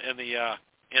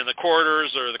in the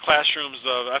corridors or the classrooms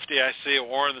of FDIC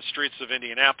or in the streets of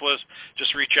Indianapolis,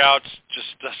 just reach out, just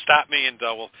stop me, and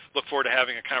we'll look forward to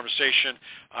having a conversation.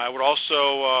 I would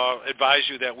also advise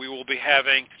you that we will be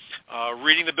having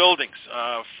Reading the Buildings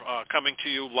coming to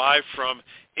you live from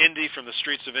Indy, from the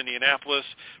streets of Indianapolis.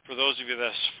 For those of you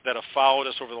that have followed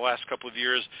us over the last couple of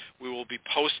years, we will be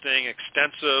posting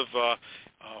extensive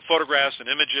photographs and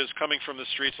images coming from the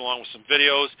streets, along with some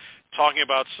videos, talking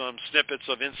about some snippets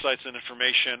of insights and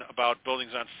information about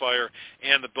Buildings on Fire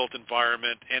and the built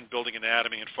environment and building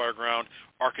anatomy and fireground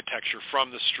architecture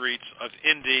from the streets of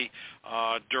Indy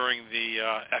during the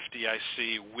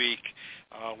FDIC week.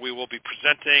 We will be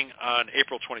presenting on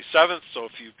April 27th, so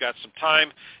if you've got some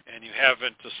time and you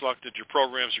haven't selected your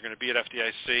programs, you're going to be at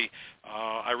FDIC,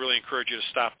 I really encourage you to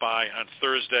stop by on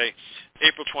Thursday,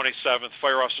 April 27th,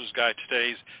 Fire Officer's Guide.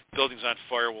 Today's Buildings on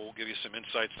Fire will give you some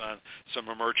insights on some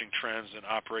emerging trends and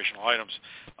operational items.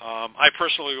 I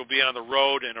personally will be on the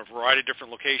road in a variety of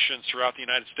different locations throughout the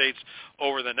United States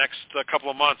over the next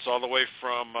couple of months, all the way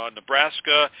from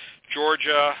Nebraska,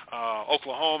 Georgia,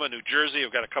 Oklahoma, New Jersey.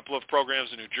 We've got a couple of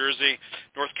programs in New Jersey,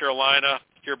 North Carolina,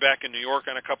 here back in New York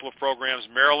on a couple of programs,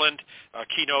 Maryland,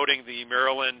 keynoting the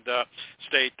Maryland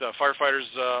State Firefighters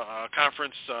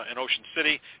Conference in Ocean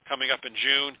City coming up in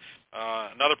June.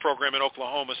 Another program in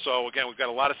Oklahoma. So, again, we've got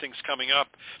a lot of things coming up.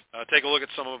 Take a look at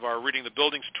some of our Reading the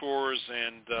Buildings tours,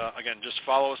 and, again, just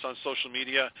follow us on social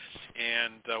media,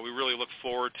 and we really look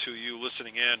forward to you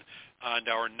listening in on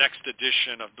our next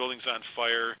edition of Buildings on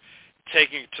Fire,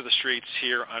 taking it to the streets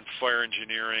here on Fire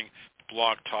Engineering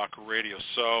Blog Talk Radio.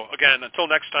 So, again, until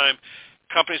next time,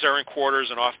 companies are in quarters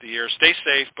and off the air. Stay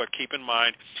safe, but keep in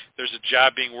mind there's a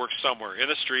job being worked somewhere in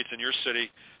the streets in your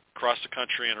city, across the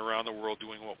country, and around the world,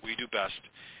 doing what we do best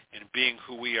and being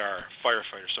who we are,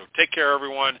 firefighters. So take care,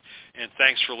 everyone, and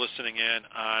thanks for listening in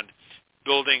on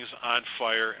Buildings on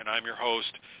Fire, and I'm your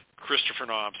host, Christopher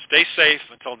Naum. Stay safe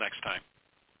until next time.